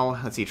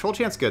now, let's see. Troll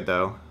Chance good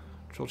though.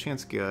 Troll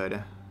Chance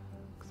good.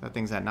 'Cause that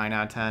thing's at 9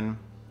 out of 10.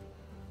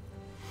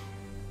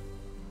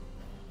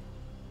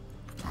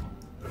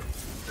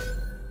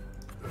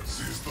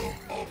 System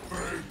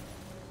upgrade.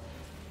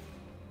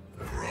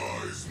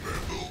 Rise,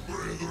 metal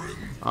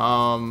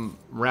brethren.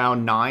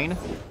 Round 9. In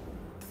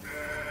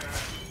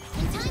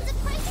times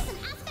of crisis, an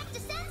aspect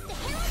descends to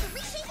herald the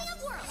reshaping of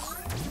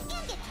worlds.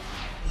 And get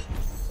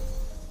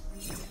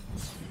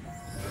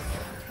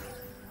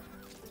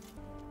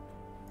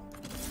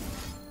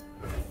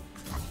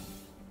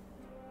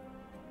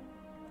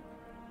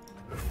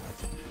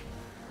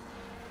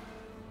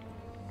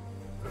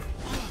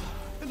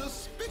An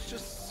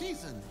auspicious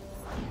season.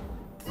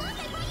 Look, I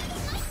brought you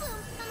these night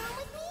blooms. Come on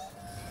with me?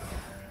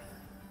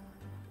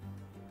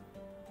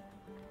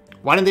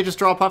 Why didn't they just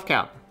draw a Puff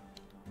Cap?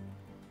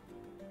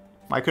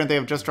 Why couldn't they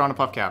have just drawn a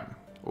Puff Cap?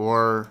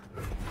 Or,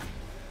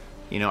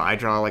 I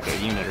draw like a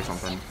unit or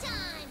something. Time.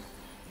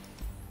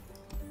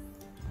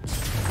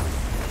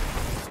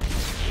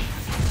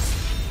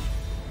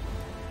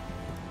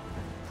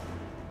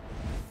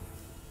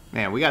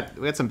 Man, we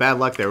had some bad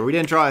luck there. We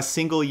didn't draw a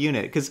single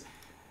unit because,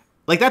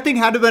 like, that thing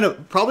had to have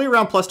been probably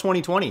around plus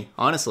 2020.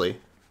 Honestly,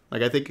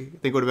 like I think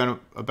it would have been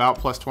about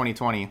plus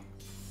 2020.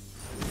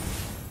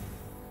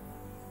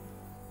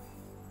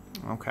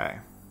 Okay.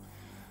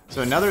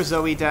 So another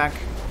Zoe deck,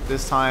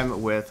 this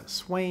time with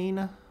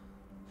Swain.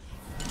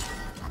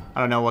 I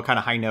don't know what kind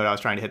of high note I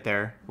was trying to hit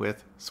there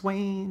with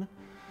Swain.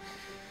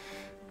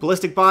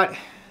 Ballistic Bot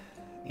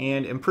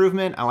and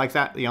Improvement. I like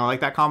that. You know, I like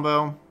that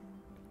combo.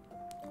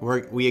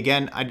 We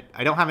again,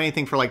 I don't have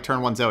anything for like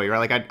turn 1 Zoe, right?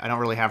 Like I don't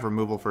really have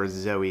removal for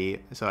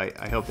Zoe, so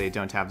I hope they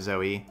don't have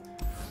Zoe.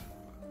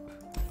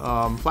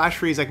 Flash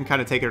Freeze, I can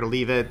kind of take it or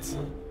leave it.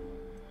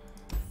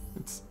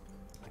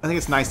 I think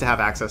it's nice to have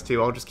access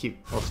to. I'll just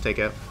take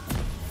it.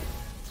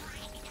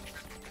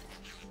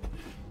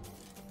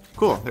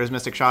 Cool, there's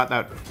Mystic Shot.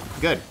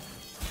 Good.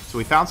 So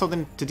we found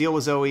something to deal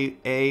with Zoe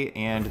A,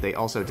 and they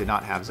also did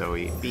not have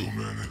Zoe B.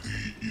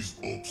 Humanity is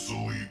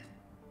obsolete.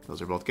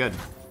 Those are both good.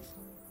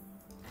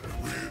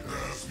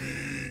 Witness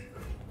me.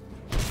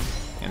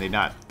 And they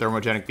not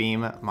Thermogenic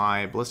Beam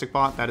my Ballistic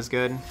Bot. That is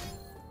good.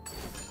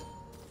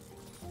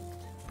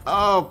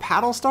 Oh,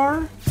 Paddle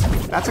Star?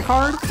 That's a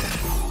card?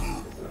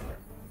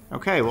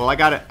 Okay, well I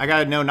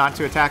gotta know not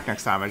to attack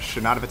next time. I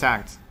should not have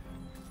attacked.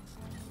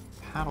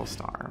 Paddle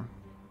Star.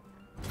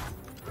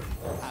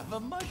 Have a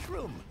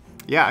mushroom.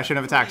 Yeah, I shouldn't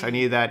have attacked. I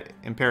needed that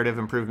imperative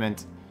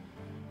improvement.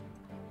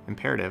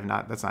 Imperative,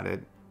 that's not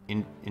it.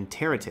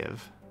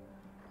 Imperative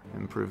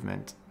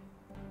improvement.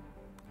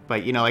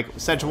 But, you know, like,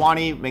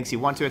 Sejuani makes you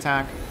want to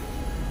attack.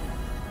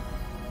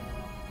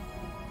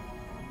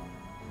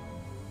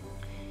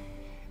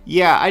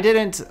 Yeah, I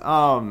didn't,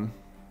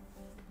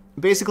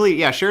 basically,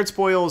 yeah, Shared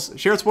Spoils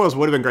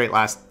would have been great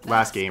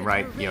last game,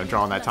 right? You know,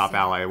 drawing that top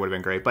ally would have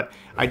been great. But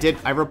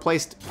I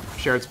replaced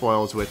Shared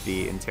Spoils with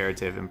the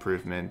Imperative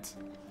improvement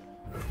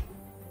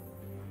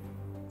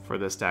for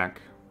this deck.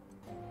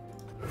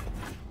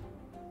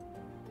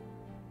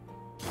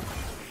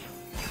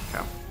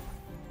 Okay.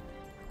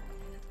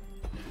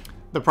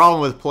 The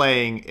problem with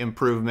playing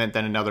Improvement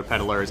than another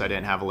Peddler is I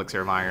didn't have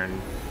Elixir of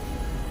Iron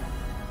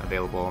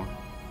available.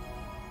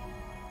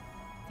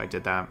 If I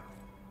did that.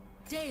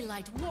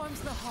 Daylight warms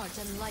the heart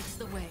and lights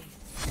the way.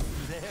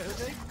 There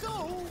they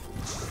go.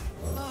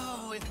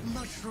 Oh, if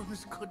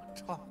mushrooms could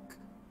talk.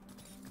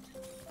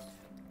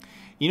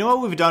 You know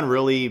what we've done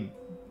really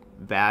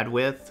bad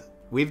with?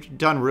 We've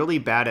done really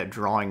bad at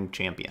drawing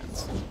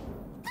champions.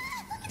 Look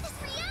at this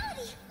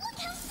reality! Look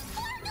how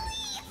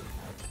sparkly!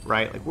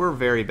 Right? Like, we're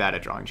very bad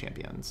at drawing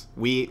champions.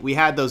 We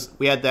had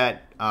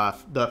that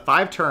the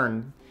 5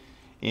 turn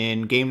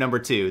in game number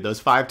 2,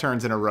 those 5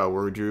 turns in a row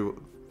where we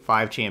drew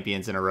 5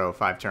 champions in a row,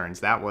 5 turns.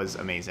 That was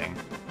amazing.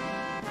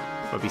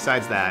 But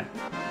besides that,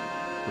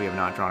 we have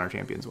not drawn our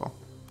champions well.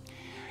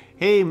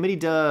 Hey, Mitty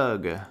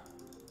Doug,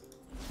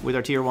 with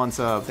our tier 1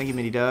 sub. Thank you,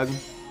 Mitty Doug.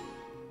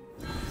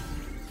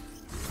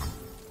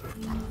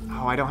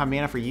 Oh, I don't have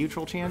mana for you,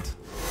 Troll Chant?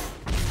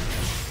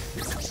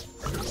 Let's do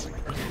it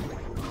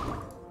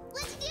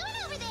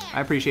over there! I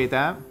appreciate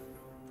that.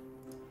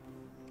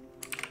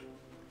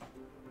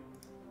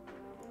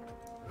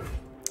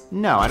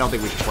 No, I don't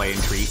think we should play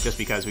Entreat just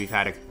because we've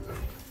had a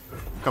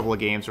couple of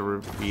games where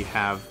we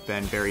have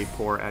been very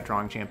poor at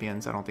drawing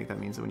champions. I don't think that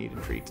means that we need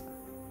Entreat.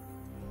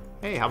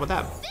 Hey, how about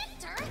that?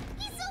 Victor?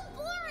 He's so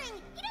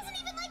boring! He doesn't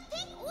even like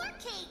cake or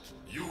cake!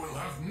 You will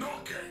have no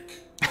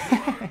cake.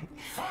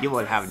 You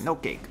will have no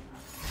cake.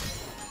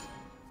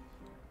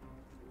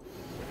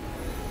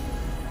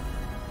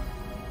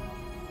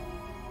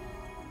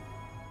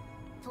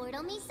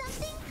 Portal me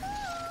something cool!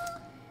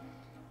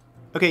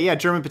 Okay, yeah,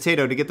 German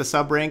Potato, to get the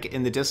sub rank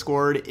in the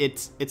Discord,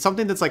 it's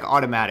something that's like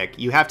automatic.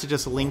 You have to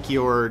just link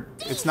your,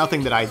 it's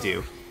nothing that I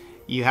do.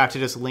 You have to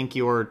just link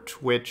your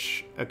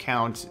Twitch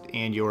account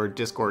and your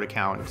Discord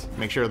account.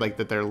 Make sure like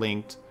that they're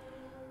linked.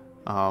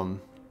 You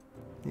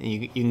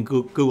can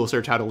Google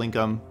search how to link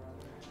them.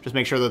 Just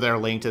make sure that they're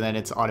linked and then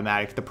it's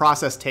automatic. The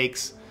process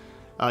takes,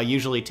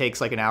 usually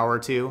takes like an hour or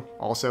two.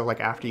 Also, like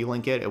after you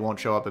link it, it won't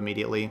show up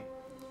immediately.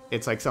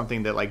 It's like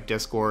something that like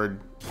Discord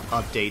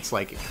updates,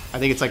 like, I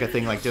think it's like a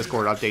thing like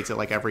Discord updates it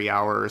like every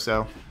hour or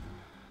so.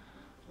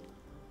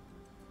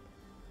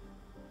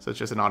 So it's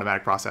just an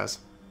automatic process.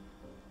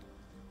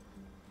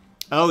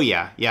 Oh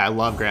yeah, yeah, I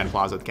love Grand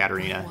Plaza with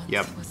Katarina.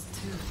 Yep,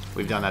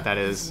 we've done that. That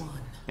is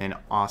an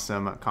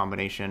awesome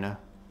combination.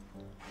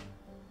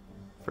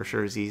 For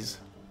sure, Z's.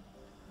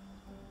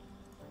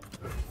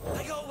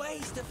 I got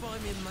ways to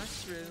find me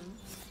mushroom.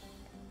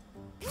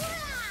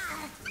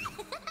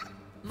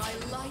 My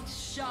light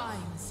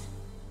shines.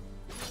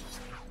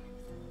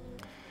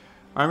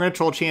 I'm gonna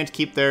Troll Chant to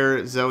keep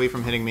their Zoe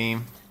from hitting me.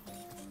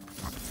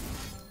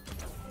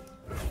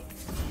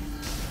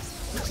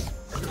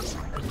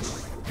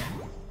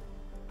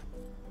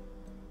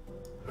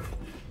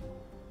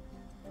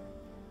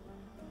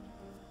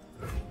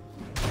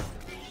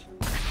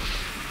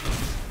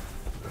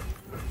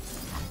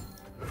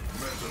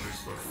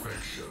 Metalist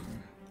perfection.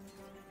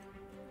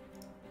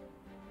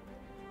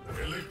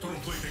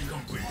 Electroplating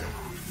completed.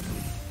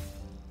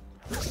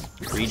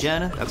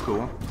 Regen? That's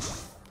cool.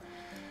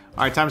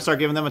 Alright, time to start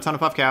giving them a ton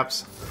of puff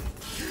caps.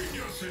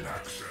 Genius in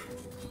action.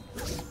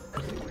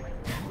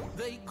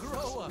 They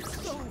grow up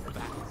so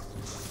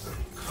fast.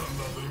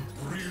 Another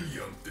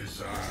brilliant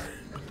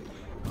design.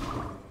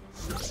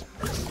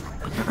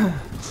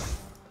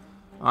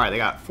 Alright, they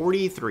got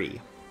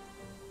 43.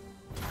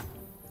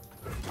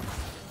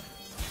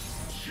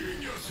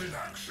 Genius in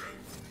action.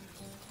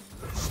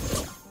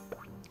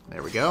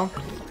 There we go.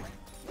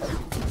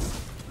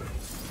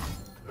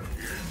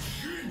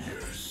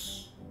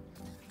 Ingenious.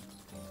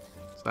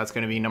 So that's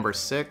going to be number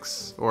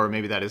 6, or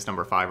maybe that is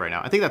number 5 right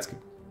now. I think that's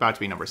about to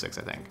be number 6,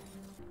 I think.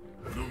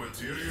 No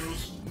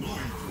materials, no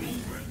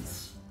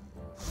improvements.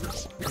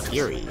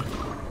 Fury.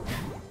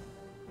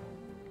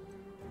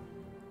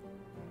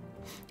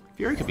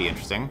 Fury could be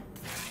interesting.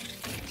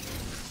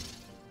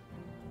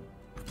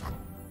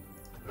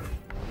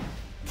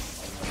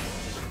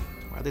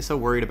 Why are they so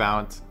worried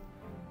about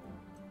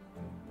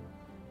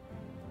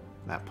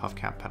that puff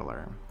cap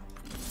peddler?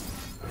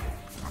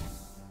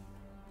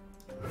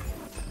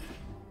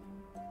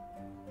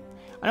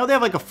 I know they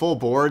have like a full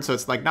board, so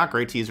it's like not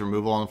great to use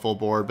removal on the full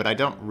board, but I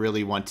don't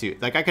really want to.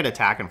 Like I could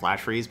attack and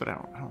flash freeze, but I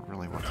don't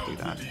really want to do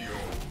that.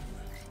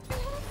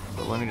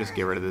 But let me just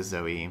get rid of this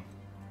Zoe.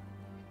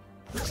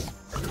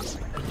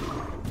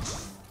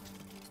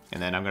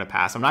 And then I'm gonna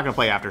pass. I'm not gonna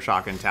play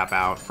Aftershock and tap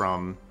out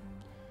from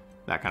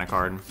that kind of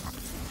card.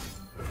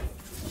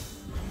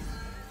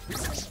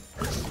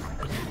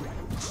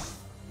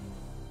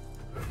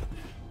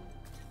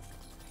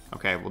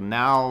 Okay, well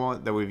now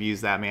that we've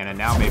used that mana,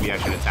 now maybe I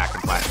should attack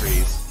and flash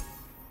freeze.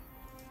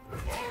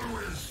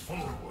 Always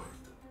forward.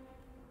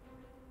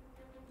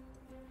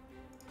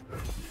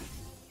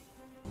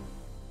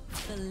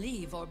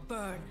 Believe or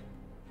burn.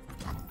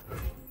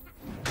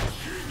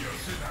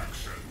 Genius in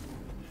action.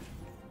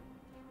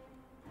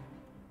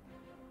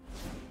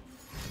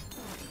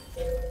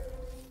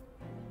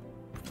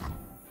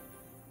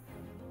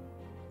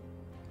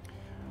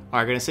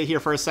 Alright, gonna sit here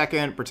for a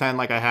second, pretend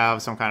like I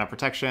have some kind of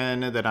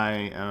protection that I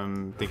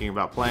am thinking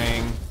about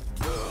playing.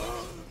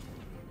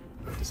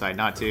 Decide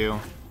not to.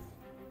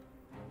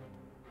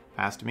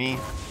 Pass to me.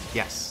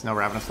 Yes, no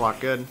Ravenous Lock,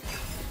 good.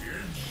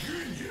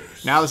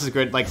 Now this is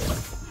good. Like,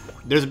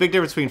 there's a big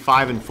difference between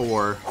 5 and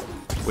 4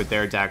 with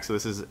their deck, so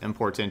this is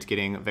important,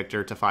 getting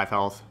Viktor to 5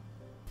 health.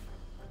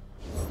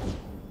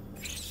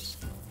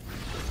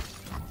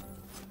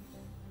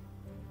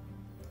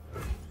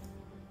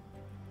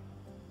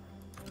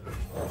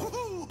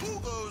 Who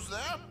goes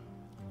there?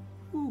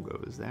 Who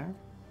goes there?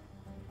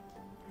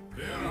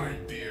 Their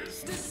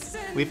ideas.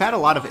 We've had a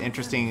lot of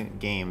interesting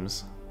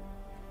games.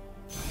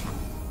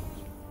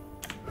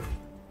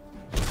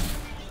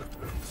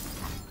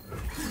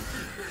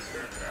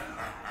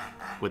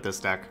 With this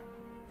deck.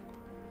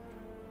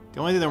 The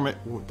only thing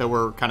that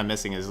we're kind of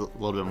missing is a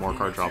little bit more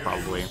card draw,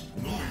 probably.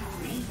 No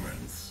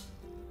improvements.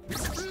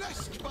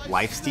 Blessed by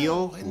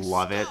Lifesteal? snow and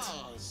Love it.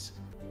 stars.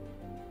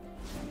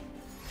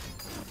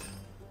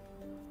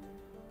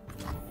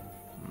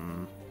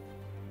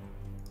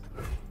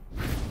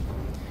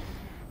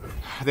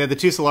 They had the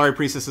 2 Solari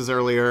Priestesses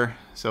earlier,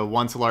 so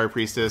one Solari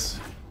Priestess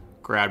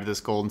grabbed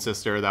this Golden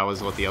Sister. That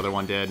was what the other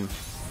one did.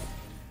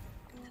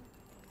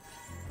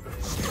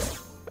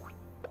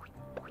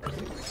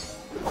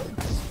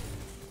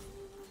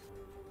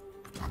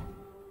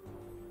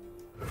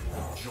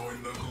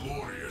 Join the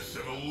glorious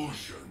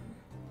evolution.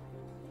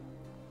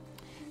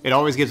 It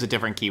always gives a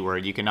different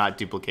keyword. You cannot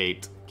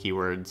duplicate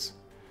keywords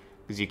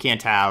because you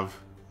can't have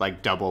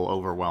like double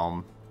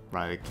overwhelm,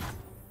 right?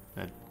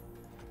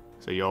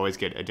 So you always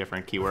get a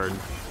different keyword.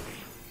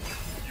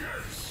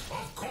 Yes,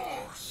 of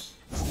course.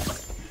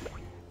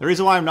 The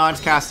reason why I'm not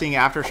casting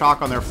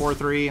Aftershock on their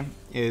 4/3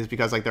 is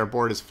because like their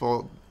board is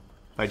full.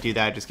 If I do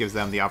that, it just gives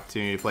them the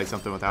opportunity to play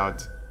something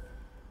without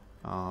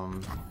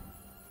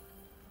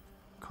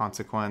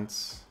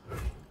consequence.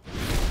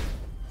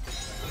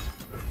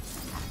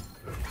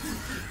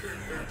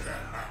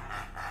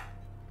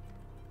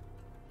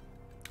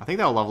 I think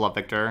that'll level up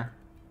Viktor.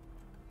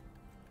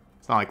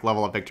 It's not like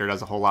level up Viktor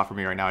does a whole lot for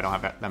me right now. I don't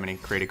have that many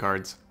created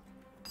cards.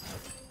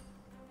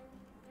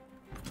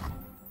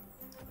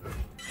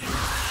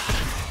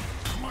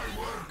 My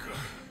work.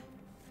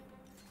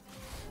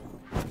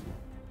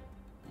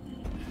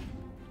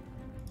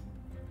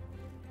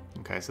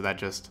 Okay, so that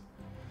just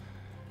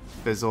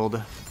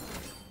fizzled.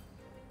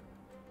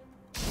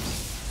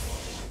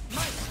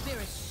 My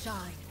spirit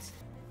shines.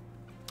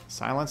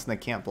 Silence, and they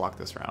can't block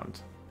this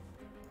round.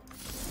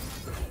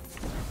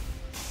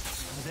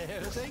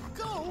 There they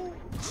go.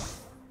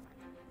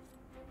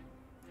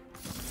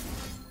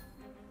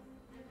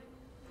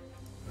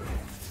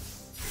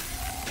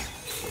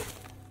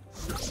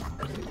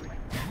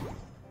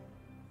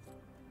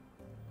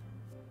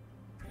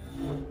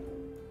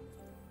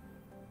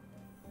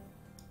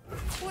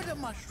 Would a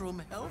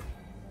mushroom help?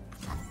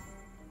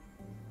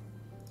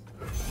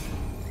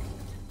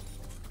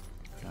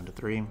 Down to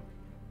 3.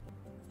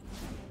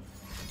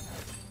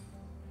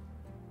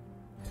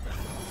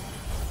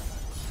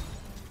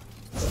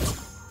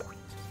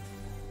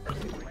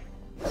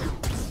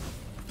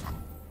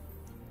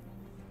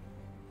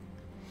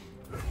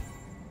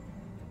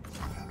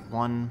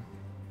 One.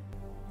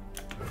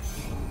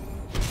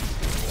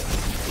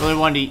 Really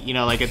wanted to, you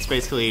know, like it's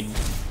basically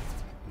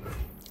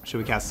should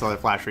we cast other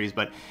flash freeze,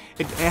 but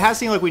it has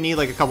seemed like we need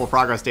like a couple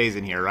progress days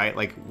in here, right?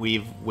 Like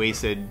we've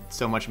wasted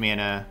so much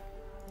mana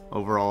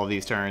over all of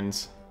these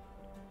turns.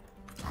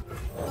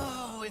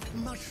 Oh, if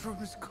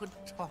mushrooms could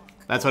talk.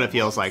 That's what it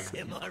feels like.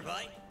 Am I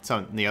right?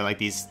 So, you know, like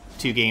these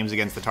 2 games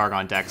against the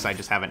Targon decks, I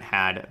just haven't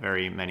had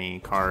very many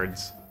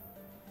cards.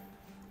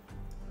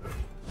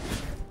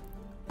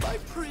 My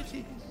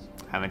pretties.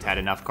 Haven't had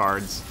enough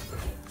cards,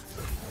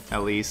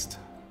 at least.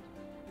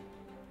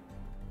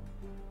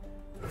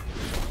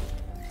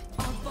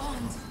 Our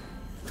bond.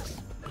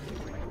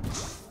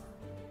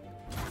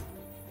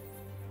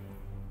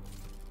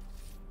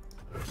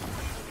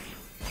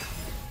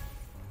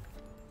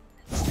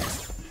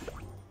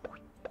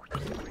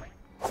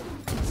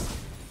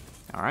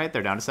 All right,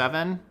 they're down to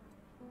 7.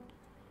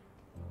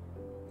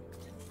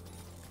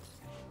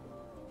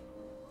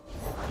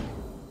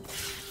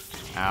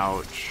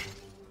 Ouch.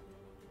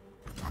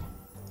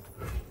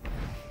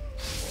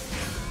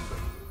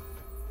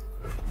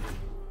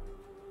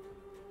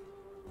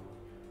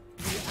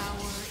 The hour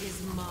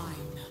is mine.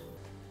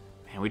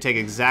 And we take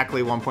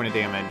exactly 1 point of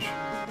damage.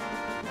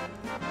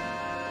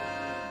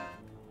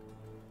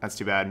 That's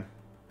too bad.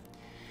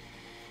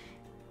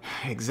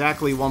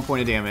 Exactly 1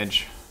 point of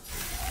damage.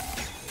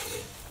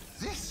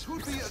 This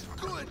would be a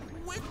good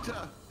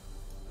winter.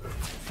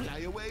 Fly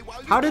away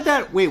while you How did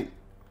can. that... Wait.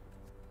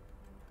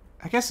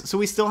 I guess... So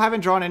we still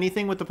haven't drawn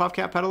anything with the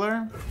Puffcat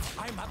Peddler?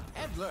 I'm a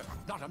peddler,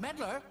 not a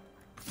meddler.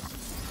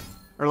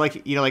 Or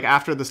like, you know, like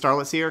after the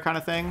Starlit Seer kind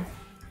of thing?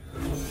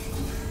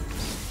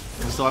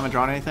 We still haven't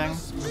drawn anything?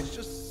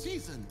 Auspicious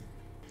season.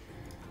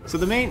 So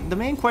the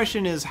main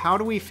question is, how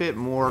do we fit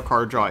more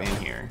card draw in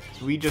here?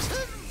 We just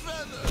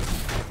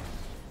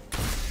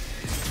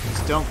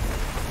don't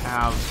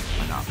have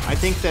enough. I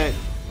think that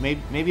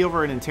maybe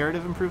over an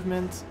iterative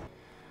improvement.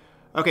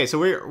 Okay, so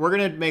we're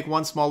gonna make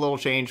one small little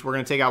change. We're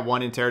gonna take out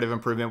 1 iterative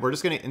improvement. We're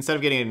just gonna, instead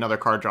of getting another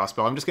card draw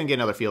spell, I'm just gonna get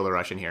another Field of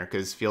Rush in here,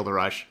 because Field of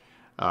Rush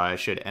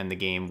should end the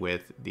game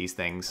with these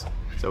things.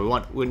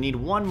 So we need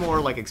 1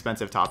 more like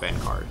expensive top end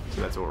card.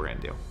 So that's what we're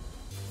gonna do.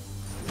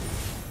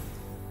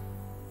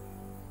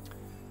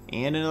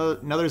 And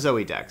another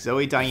Zoe deck.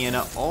 Zoe,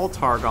 Diana, all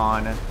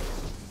Targon.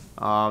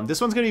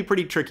 This one's going to be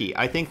pretty tricky.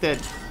 I think that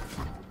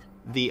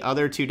the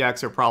other 2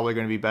 decks are probably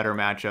going to be better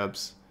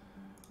matchups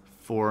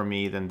for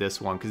me than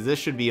this one, because this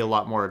should be a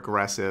lot more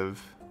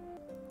aggressive.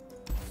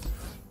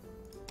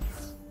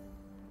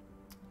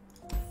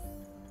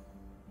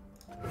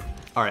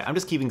 Alright, I'm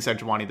just keeping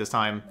Sejuani this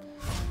time.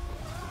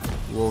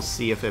 We'll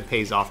see if it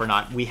pays off or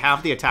not. We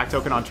have the attack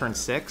token on turn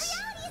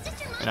 6,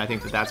 and I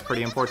think that that's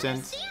pretty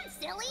important.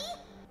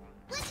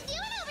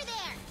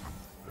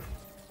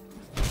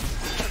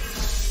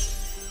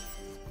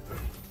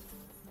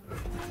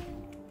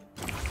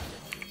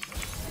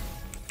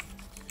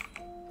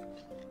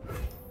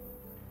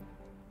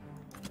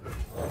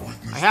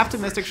 I have to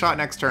Mystic Shot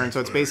next turn, so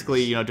it's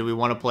basically, you know, do we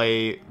want to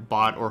play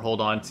bot or hold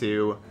on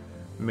to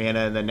mana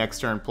and then next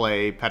turn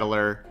play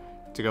Peddler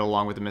to go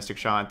along with the Mystic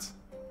Shot?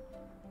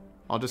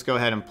 I'll just go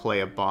ahead and play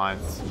a bot.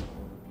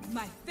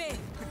 My faith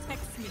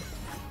protects me.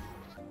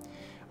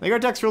 I think our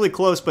deck's really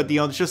close, but,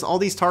 you know, it's just all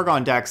these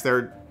Targon decks,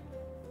 we're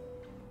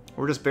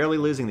just barely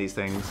losing these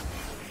things.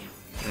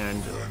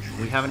 And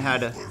we haven't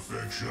had...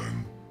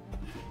 Perfection.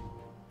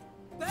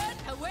 Burn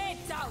away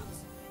doubt.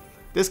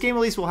 This game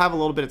at least will have a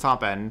little bit of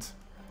top end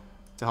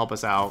to help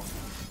us out.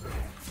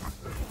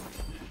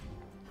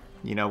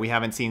 You know, we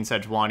haven't seen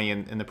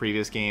Sejuani in the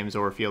previous games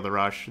or Field of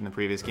Rush in the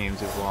previous games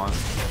we've lost.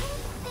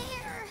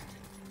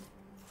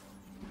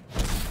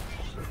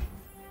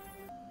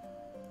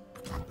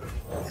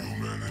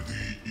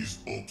 Humanity is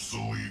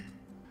obsolete.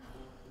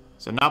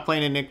 So not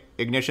playing an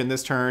Ignition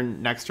this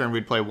turn. Next turn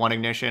we'd play 1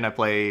 Ignition. I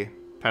play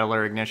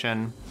Peddler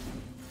Ignition.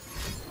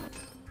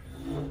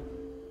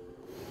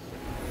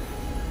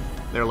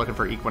 They're looking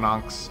for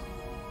Equinox.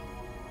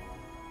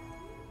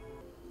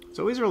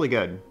 Zoe's really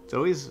good.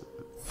 Zoe's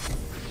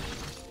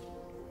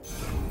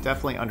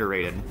definitely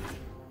underrated.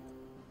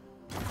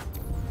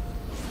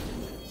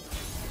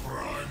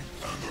 Prime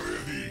and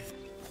ready.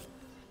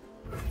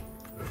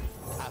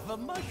 Have a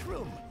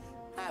mushroom.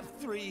 Have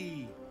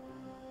 3.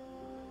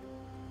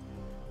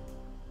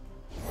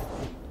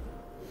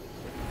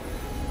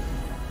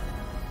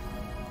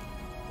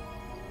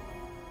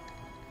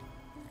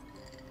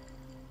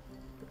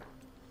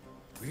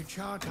 We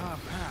chart our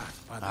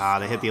path by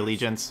the They hit the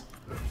Allegiance.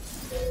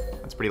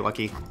 That's pretty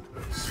lucky.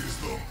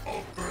 System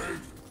upgrade.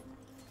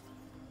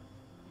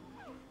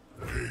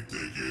 A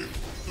ticket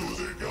to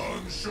the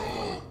gun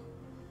show.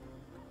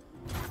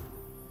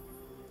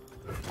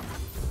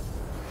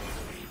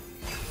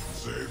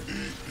 Safety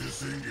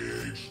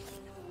disengaged.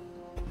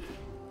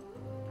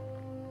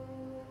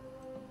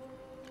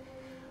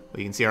 Well,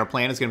 you can see our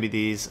plan is going to be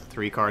these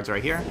 3 cards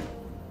right here.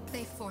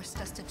 They forced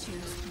us to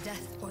choose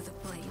death or the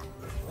blade.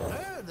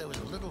 There was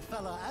a little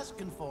fella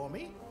asking for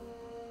me.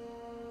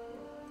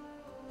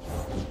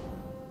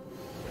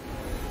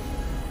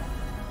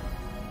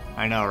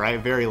 I know, right?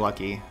 Very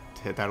lucky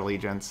to hit that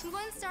Allegiance.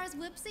 1 star's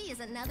whoopsie is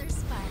another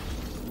spike.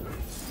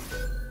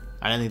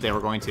 I didn't think they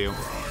were going to.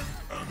 Prime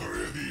and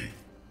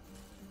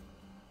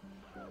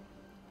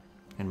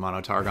in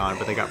Mono Targon,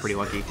 but they got pretty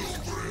lucky.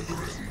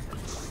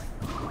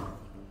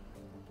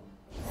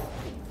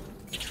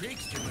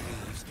 Trickster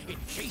believes it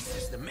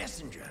chases the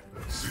messenger.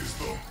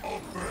 System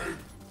upgrade.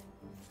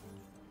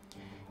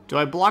 Do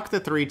I block the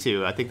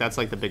 3-2? I think that's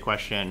like the big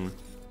question.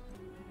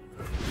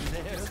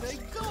 There they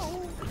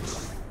go.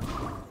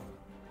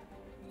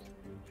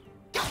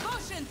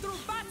 Caution through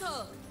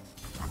battle!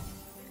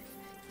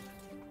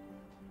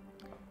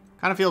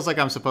 Kind of feels like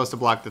I'm supposed to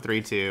block the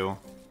 3-2.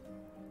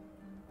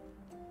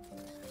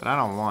 But I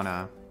don't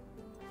wanna.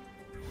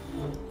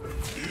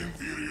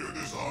 Inferior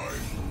design.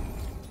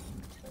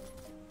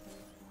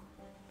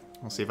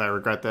 We'll see if I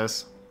regret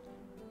this.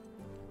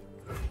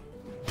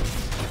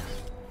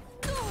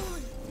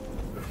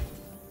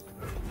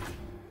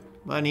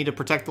 But I need to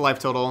protect the life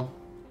total.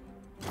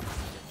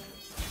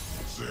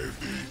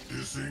 Safety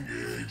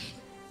disengaged.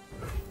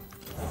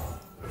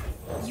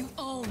 You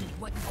own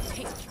what you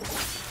take.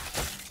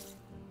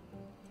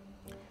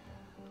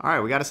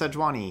 Alright, we got a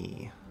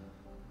Sejuani.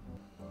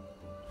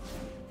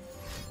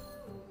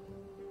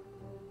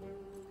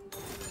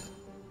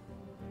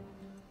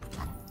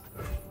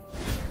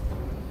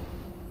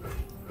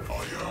 I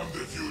am the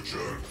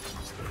future.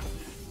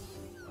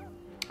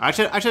 I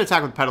should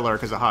attack with Peddler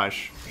because of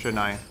Hush, shouldn't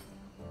I?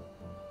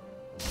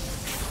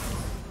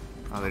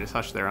 Oh, they just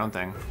hushed their own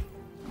thing.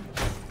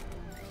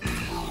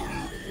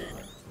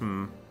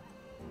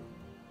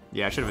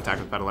 Yeah, I should have attacked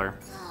with Peddler.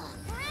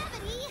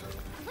 Gravity?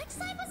 Which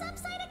side was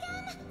upside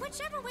again?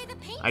 Whichever way the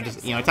paint I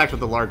just, you know, attacked with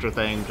the larger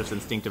thing just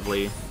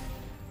instinctively.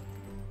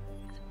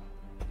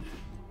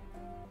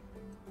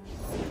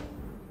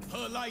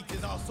 Her light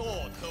is our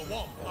sword, her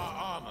warmth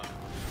our armor.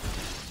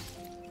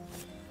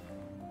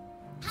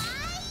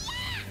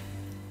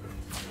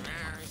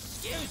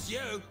 Excuse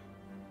you.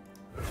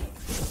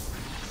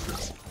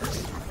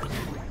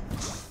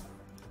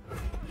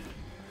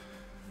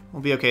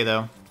 We'll be okay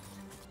though.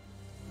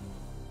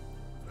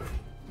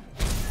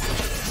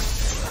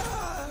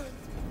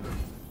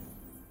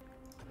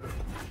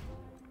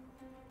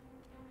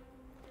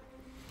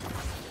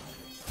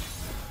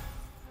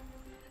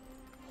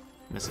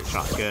 Missing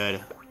shot,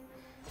 good.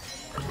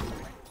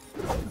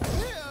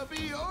 Here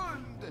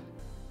beyond.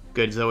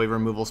 Good Zoe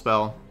removal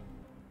spell.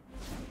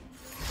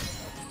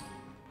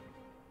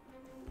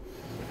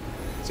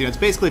 So, you know, it's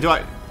basically,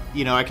 I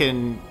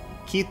can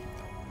keep,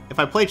 if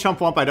I play Chump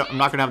Wump, I'm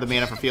not going to have the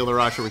mana for Field of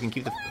Rush, or we can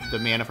keep the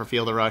mana for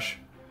Field of Rush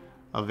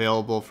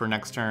available for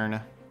next turn.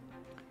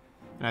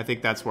 And I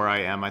think that's where I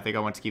am. I think I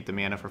want to keep the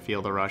mana for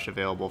Field of Rush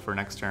available for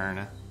next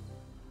turn.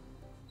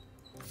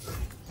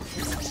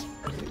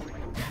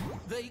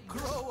 They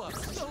grow up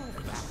so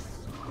fast.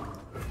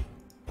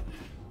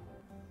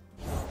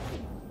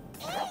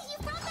 Hey, you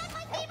brought back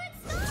my favorite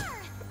star!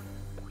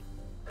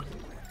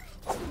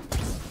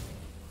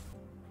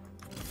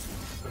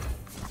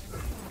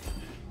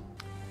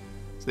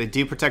 So they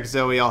do protect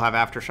Zoe, I'll have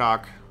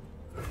Aftershock.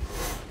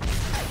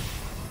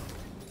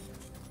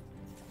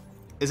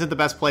 Isn't the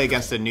best play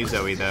against a new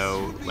Zoe,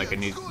 though, like a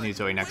new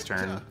Zoe next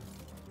turn.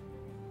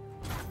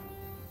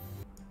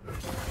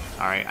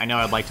 Alright, I know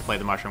I'd like to play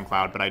the Mushroom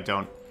Cloud, but I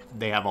don't.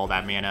 They have all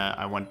that mana.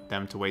 I want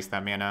them to waste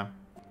that mana.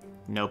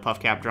 No Puff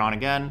Cap drawn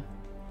again.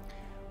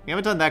 We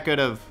haven't done that good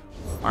of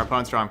our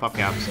opponents drawing Puff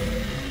Caps.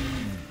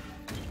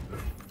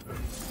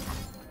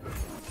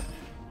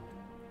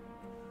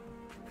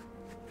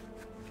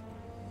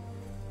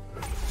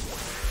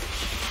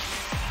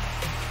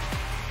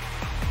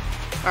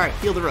 Alright,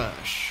 Field of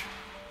Rush.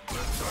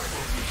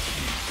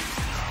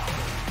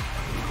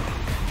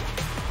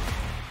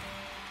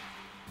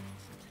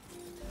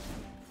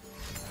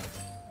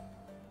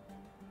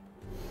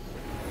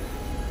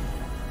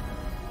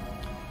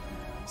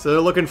 So they're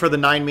looking for the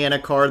 9 mana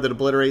card that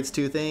obliterates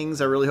 2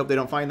 things. I really hope they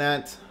don't find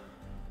that.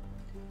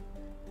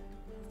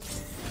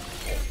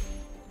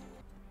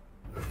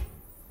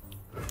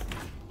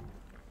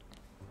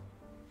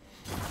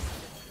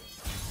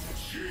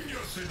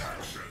 Genius in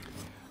action.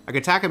 I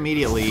could attack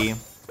immediately.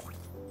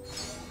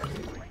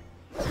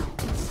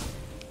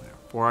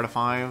 4 out of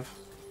 5.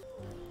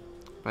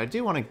 But I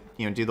do want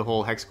to, do the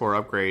whole Hex Core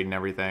upgrade and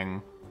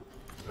everything.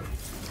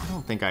 I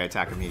don't think I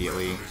attack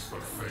immediately. Is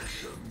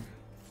perfection.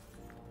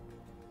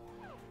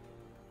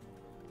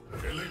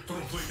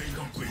 Electroplating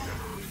completed.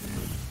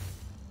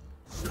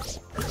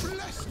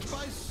 Blessed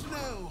by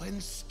snow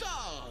and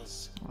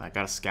stars. I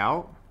got a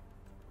Scout.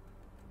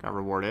 Got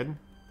rewarded.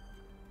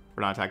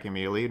 For not attacking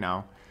immediately.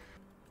 No.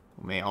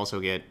 We may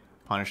also get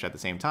punished at the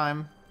same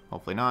time.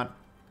 Hopefully not.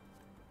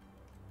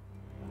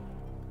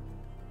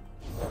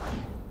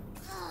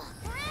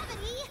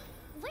 Gravity?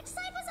 Which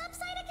side was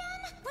upside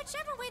again?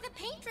 Whichever way the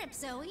paint drips,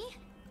 Zoe.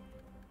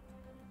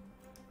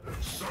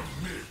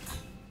 Submit.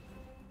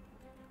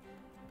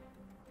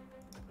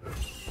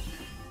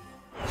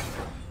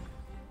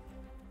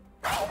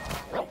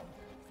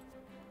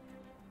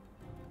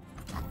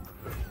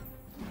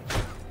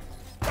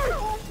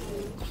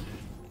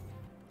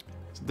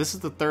 So this is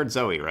the 3rd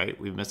Zoe, right?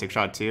 We've Mystic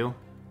Shot 2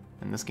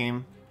 in this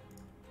game.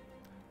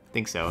 I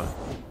think so.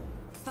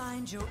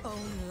 Find your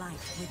own light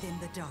within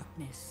the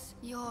darkness.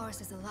 Yours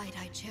is a light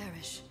I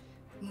cherish,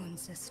 Moon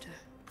Sister.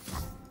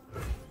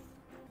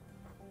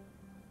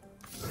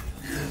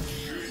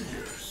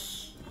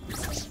 Ingenious.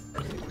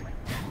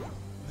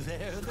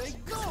 There they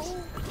go.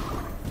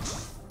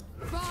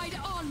 Ride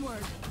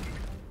onward!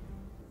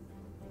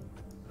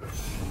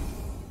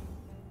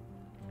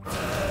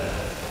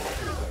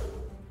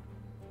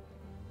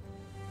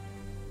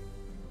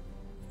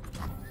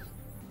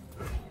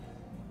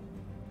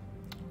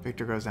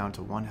 Victor goes down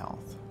to 1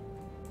 health.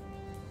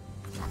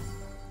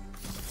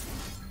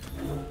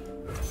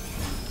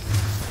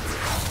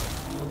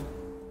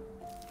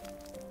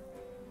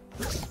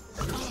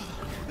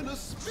 An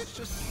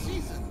auspicious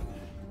season.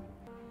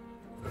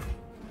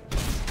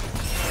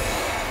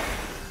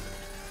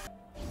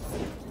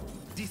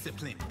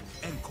 Discipline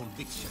and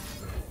conviction.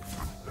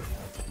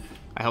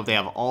 I hope they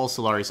have all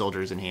Solari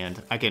soldiers in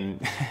hand.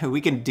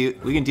 we can deal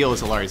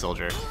with Solari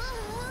soldier.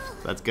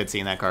 That's good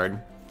seeing that card.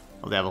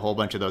 Hope they have a whole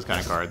bunch of those kind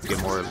of cards.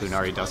 Get more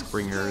Lunari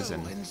Duskbringers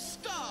and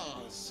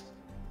Stars.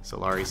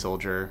 Solari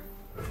soldier.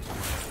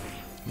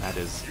 That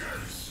is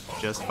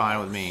just fine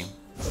with me.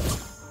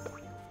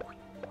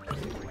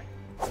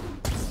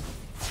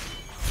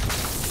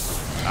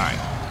 Alright.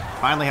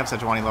 Finally have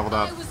Sejuani leveled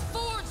up. I was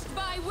forged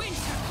by winter!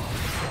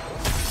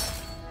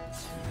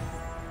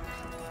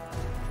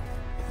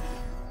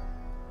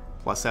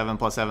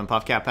 +7/+7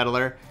 Puffcat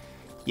Peddler.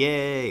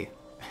 Yay!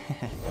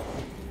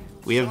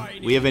 we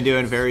have been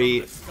doing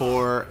very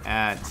poor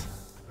at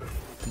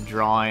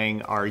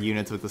drawing our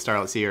units with the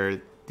Starlit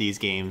Seer these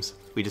games.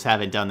 We just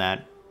haven't done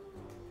that.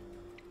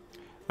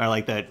 Or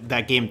like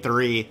that game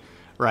 3,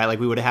 right? Like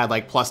we would have had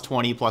like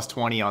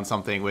 +20/+20 on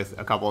something with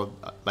a couple,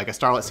 like a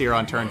Starlit Seer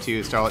on turn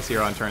 2, Starlit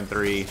Seer on turn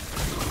 3,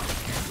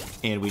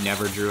 and we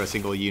never drew a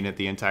single unit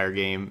the entire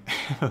game.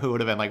 It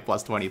would have been like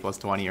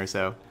 +20/+20 or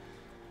so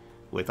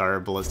with our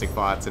ballistic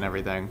bots and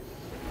everything.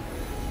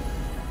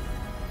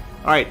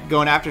 All right,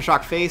 going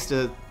Aftershock Face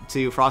to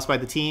Frostbite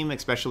the team,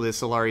 especially the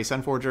Solari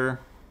Sunforger.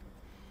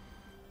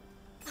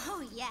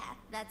 Oh yeah,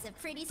 that's a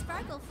pretty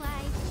sparkle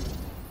fly.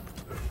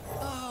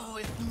 Oh,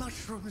 if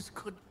mushrooms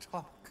could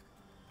talk.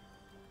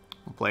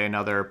 We'll play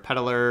another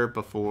Peddler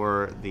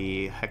before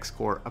the Hex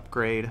Core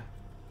upgrade.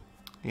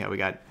 Yeah, we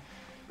got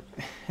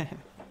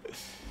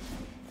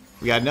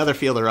we got another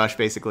Field of Rush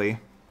basically.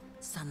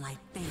 Sunlight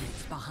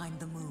fades behind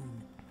the moon.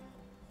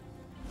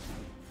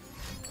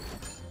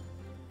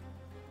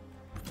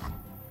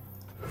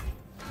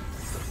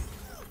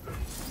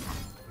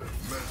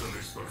 Metal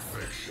is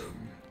perfection.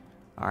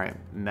 All right,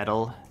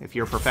 Metal. If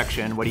you're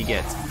perfection, what do you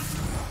get?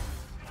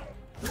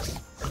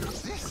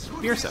 This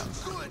would Fearsome.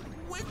 be good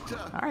winter.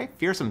 All right,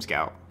 Fearsome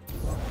Scout.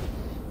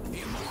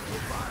 Immortal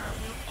fire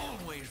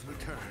will always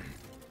return.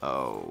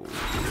 Oh,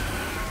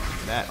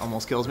 that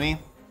almost kills me.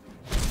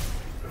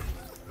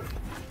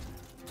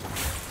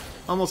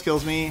 Almost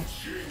kills me.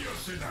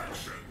 Genius in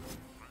action.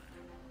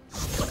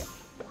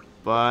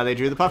 But they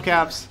drew the puff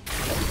caps.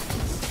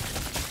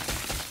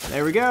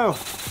 There we go.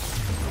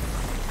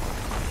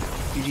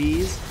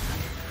 GG's.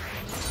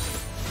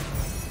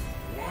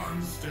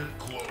 One step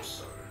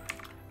closer.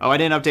 Oh, I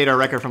didn't update our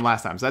record from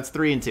last time, so that's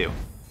 3-2.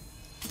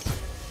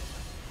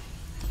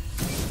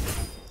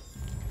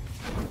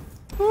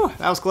 Whew,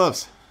 that was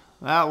close.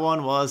 That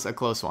one was a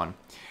close one.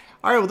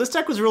 All right, well, this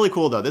deck was really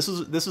cool, though. This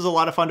was a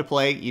lot of fun to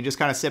play. You just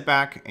kind of sit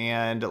back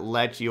and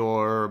let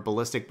your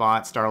Ballistic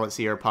Bot, Starlit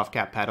Seer,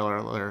 Puffcat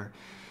Peddler,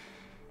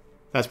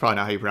 that's probably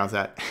not how you pronounce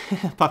that,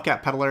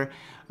 Puffcat Peddler,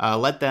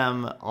 let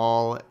them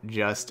all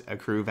just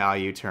accrue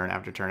value turn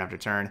after turn after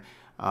turn.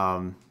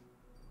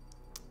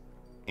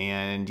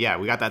 And yeah,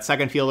 we got that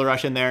second Field of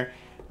Rush in there.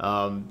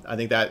 I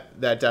think that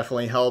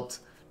definitely helped.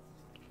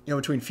 You know,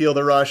 between Field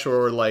of Rush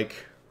or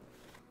like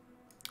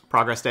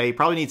Progress Day, you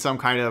probably need some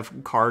kind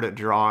of card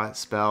draw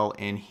spell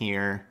in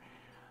here.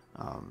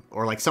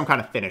 Or like some kind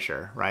of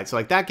finisher, right? So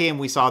like that game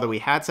we saw that we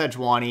had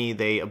Sejuani,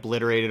 they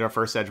obliterated our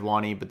first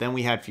Sejuani, but then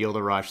we had Field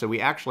of Rush, so we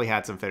actually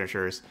had some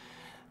finishers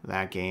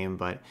that game.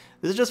 But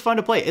this is just fun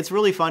to play. It's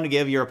really fun to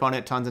give your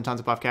opponent tons and tons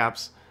of puff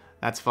caps.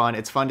 That's fun.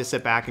 It's fun to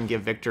sit back and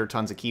give Victor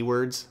tons of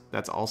keywords.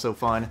 That's also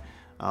fun.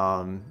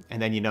 And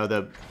then, you know,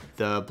 the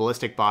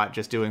Ballistic Bot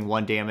just doing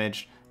 1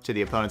 damage to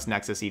the opponent's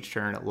Nexus each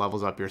turn. It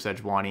levels up your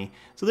Sejuani.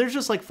 So there's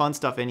just like fun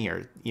stuff in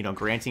here. You know,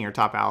 granting your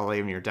top ally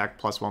in your deck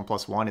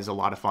 +1/+1 is a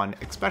lot of fun,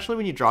 especially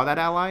when you draw that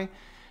ally.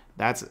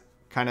 That's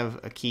kind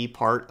of a key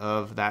part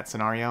of that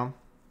scenario.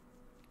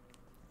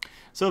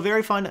 So a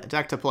very fun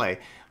deck to play.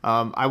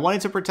 I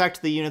wanted to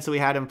protect the units that we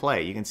had in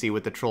play. You can see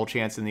with the Troll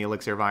Chance and the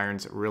Elixir of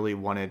Irons, really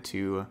wanted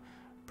to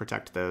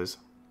protect those.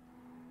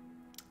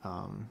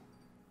 And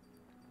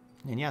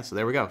yeah, so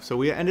there we go. So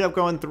we ended up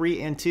going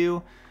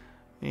 3-2.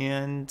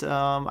 And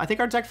I think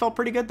our deck felt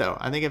pretty good, though.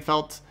 I think it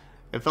felt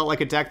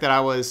like a deck that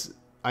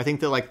I think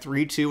that like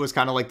 3-2 was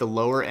kind of like the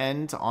lower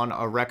end on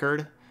a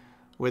record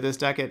with this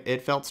deck.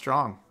 It felt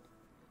strong.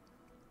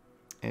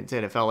 It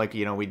did. It felt like,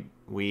 you know,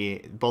 we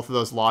both of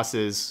those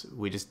losses,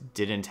 we just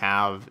didn't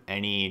have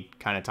any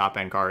kind of top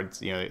end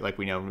cards. You know, like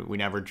we know we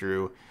never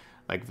drew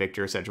like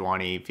Victor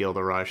Sejuani, Field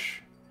of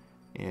Rush,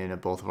 in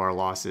both of our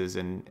losses,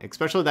 and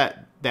especially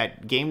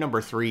that game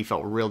number 3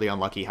 felt really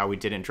unlucky how we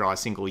didn't draw a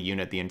single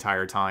unit the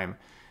entire time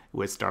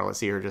with Starlit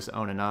Seer just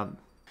owning up.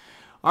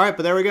 All right,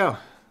 but there we go.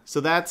 So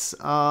that's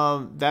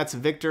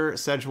Viktor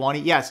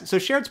Sejuani. Yes, so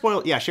shared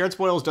spoil. Yeah, shared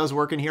spoils does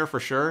work in here for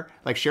sure.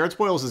 Like shared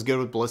spoils is good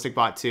with Ballistic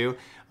Bot too.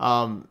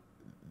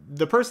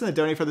 The person that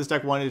donated for this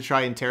deck wanted to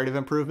try Iterative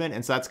Improvement,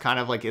 and so that's kind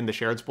of like in the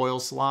shared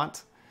spoils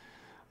slot.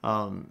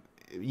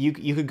 You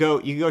could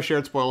go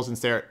shared spoils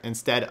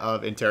instead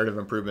of Iterative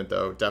Improvement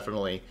though,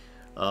 definitely.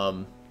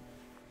 We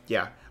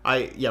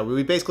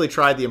basically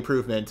tried the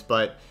improvement,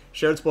 but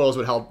shared spoils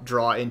would help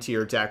draw into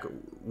your deck,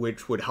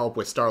 which would help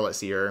with Starlit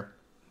Seer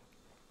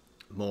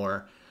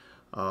more.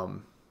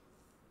 So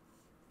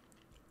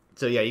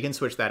yeah, you can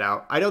switch that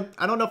out. I don't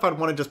know if I'd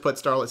want to just put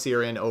Starlit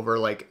Seer in over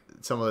like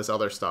some of this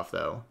other stuff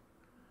though.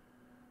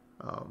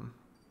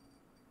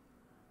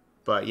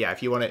 But yeah,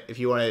 if you want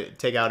to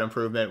take out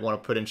improvement,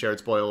 want to put in shared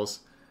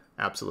spoils,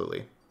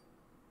 absolutely.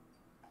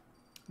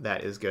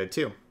 That is good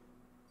too.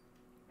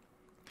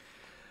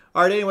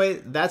 All right,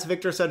 anyway, that's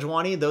Viktor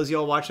Sejuani. Those of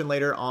y'all watching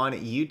later on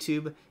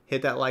YouTube,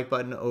 hit that like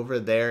button over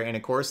there. And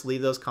of course,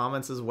 leave those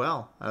comments as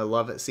well. I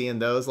love seeing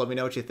those. Let me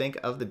know what you think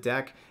of the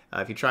deck.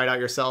 If you try it out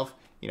yourself,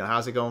 you know,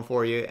 how's it going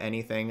for you?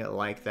 Anything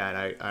like that,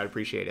 I'd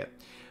appreciate it.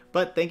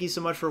 But thank you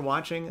so much for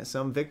watching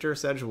some Viktor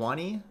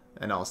Sejuani,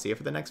 and I'll see you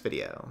for the next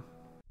video.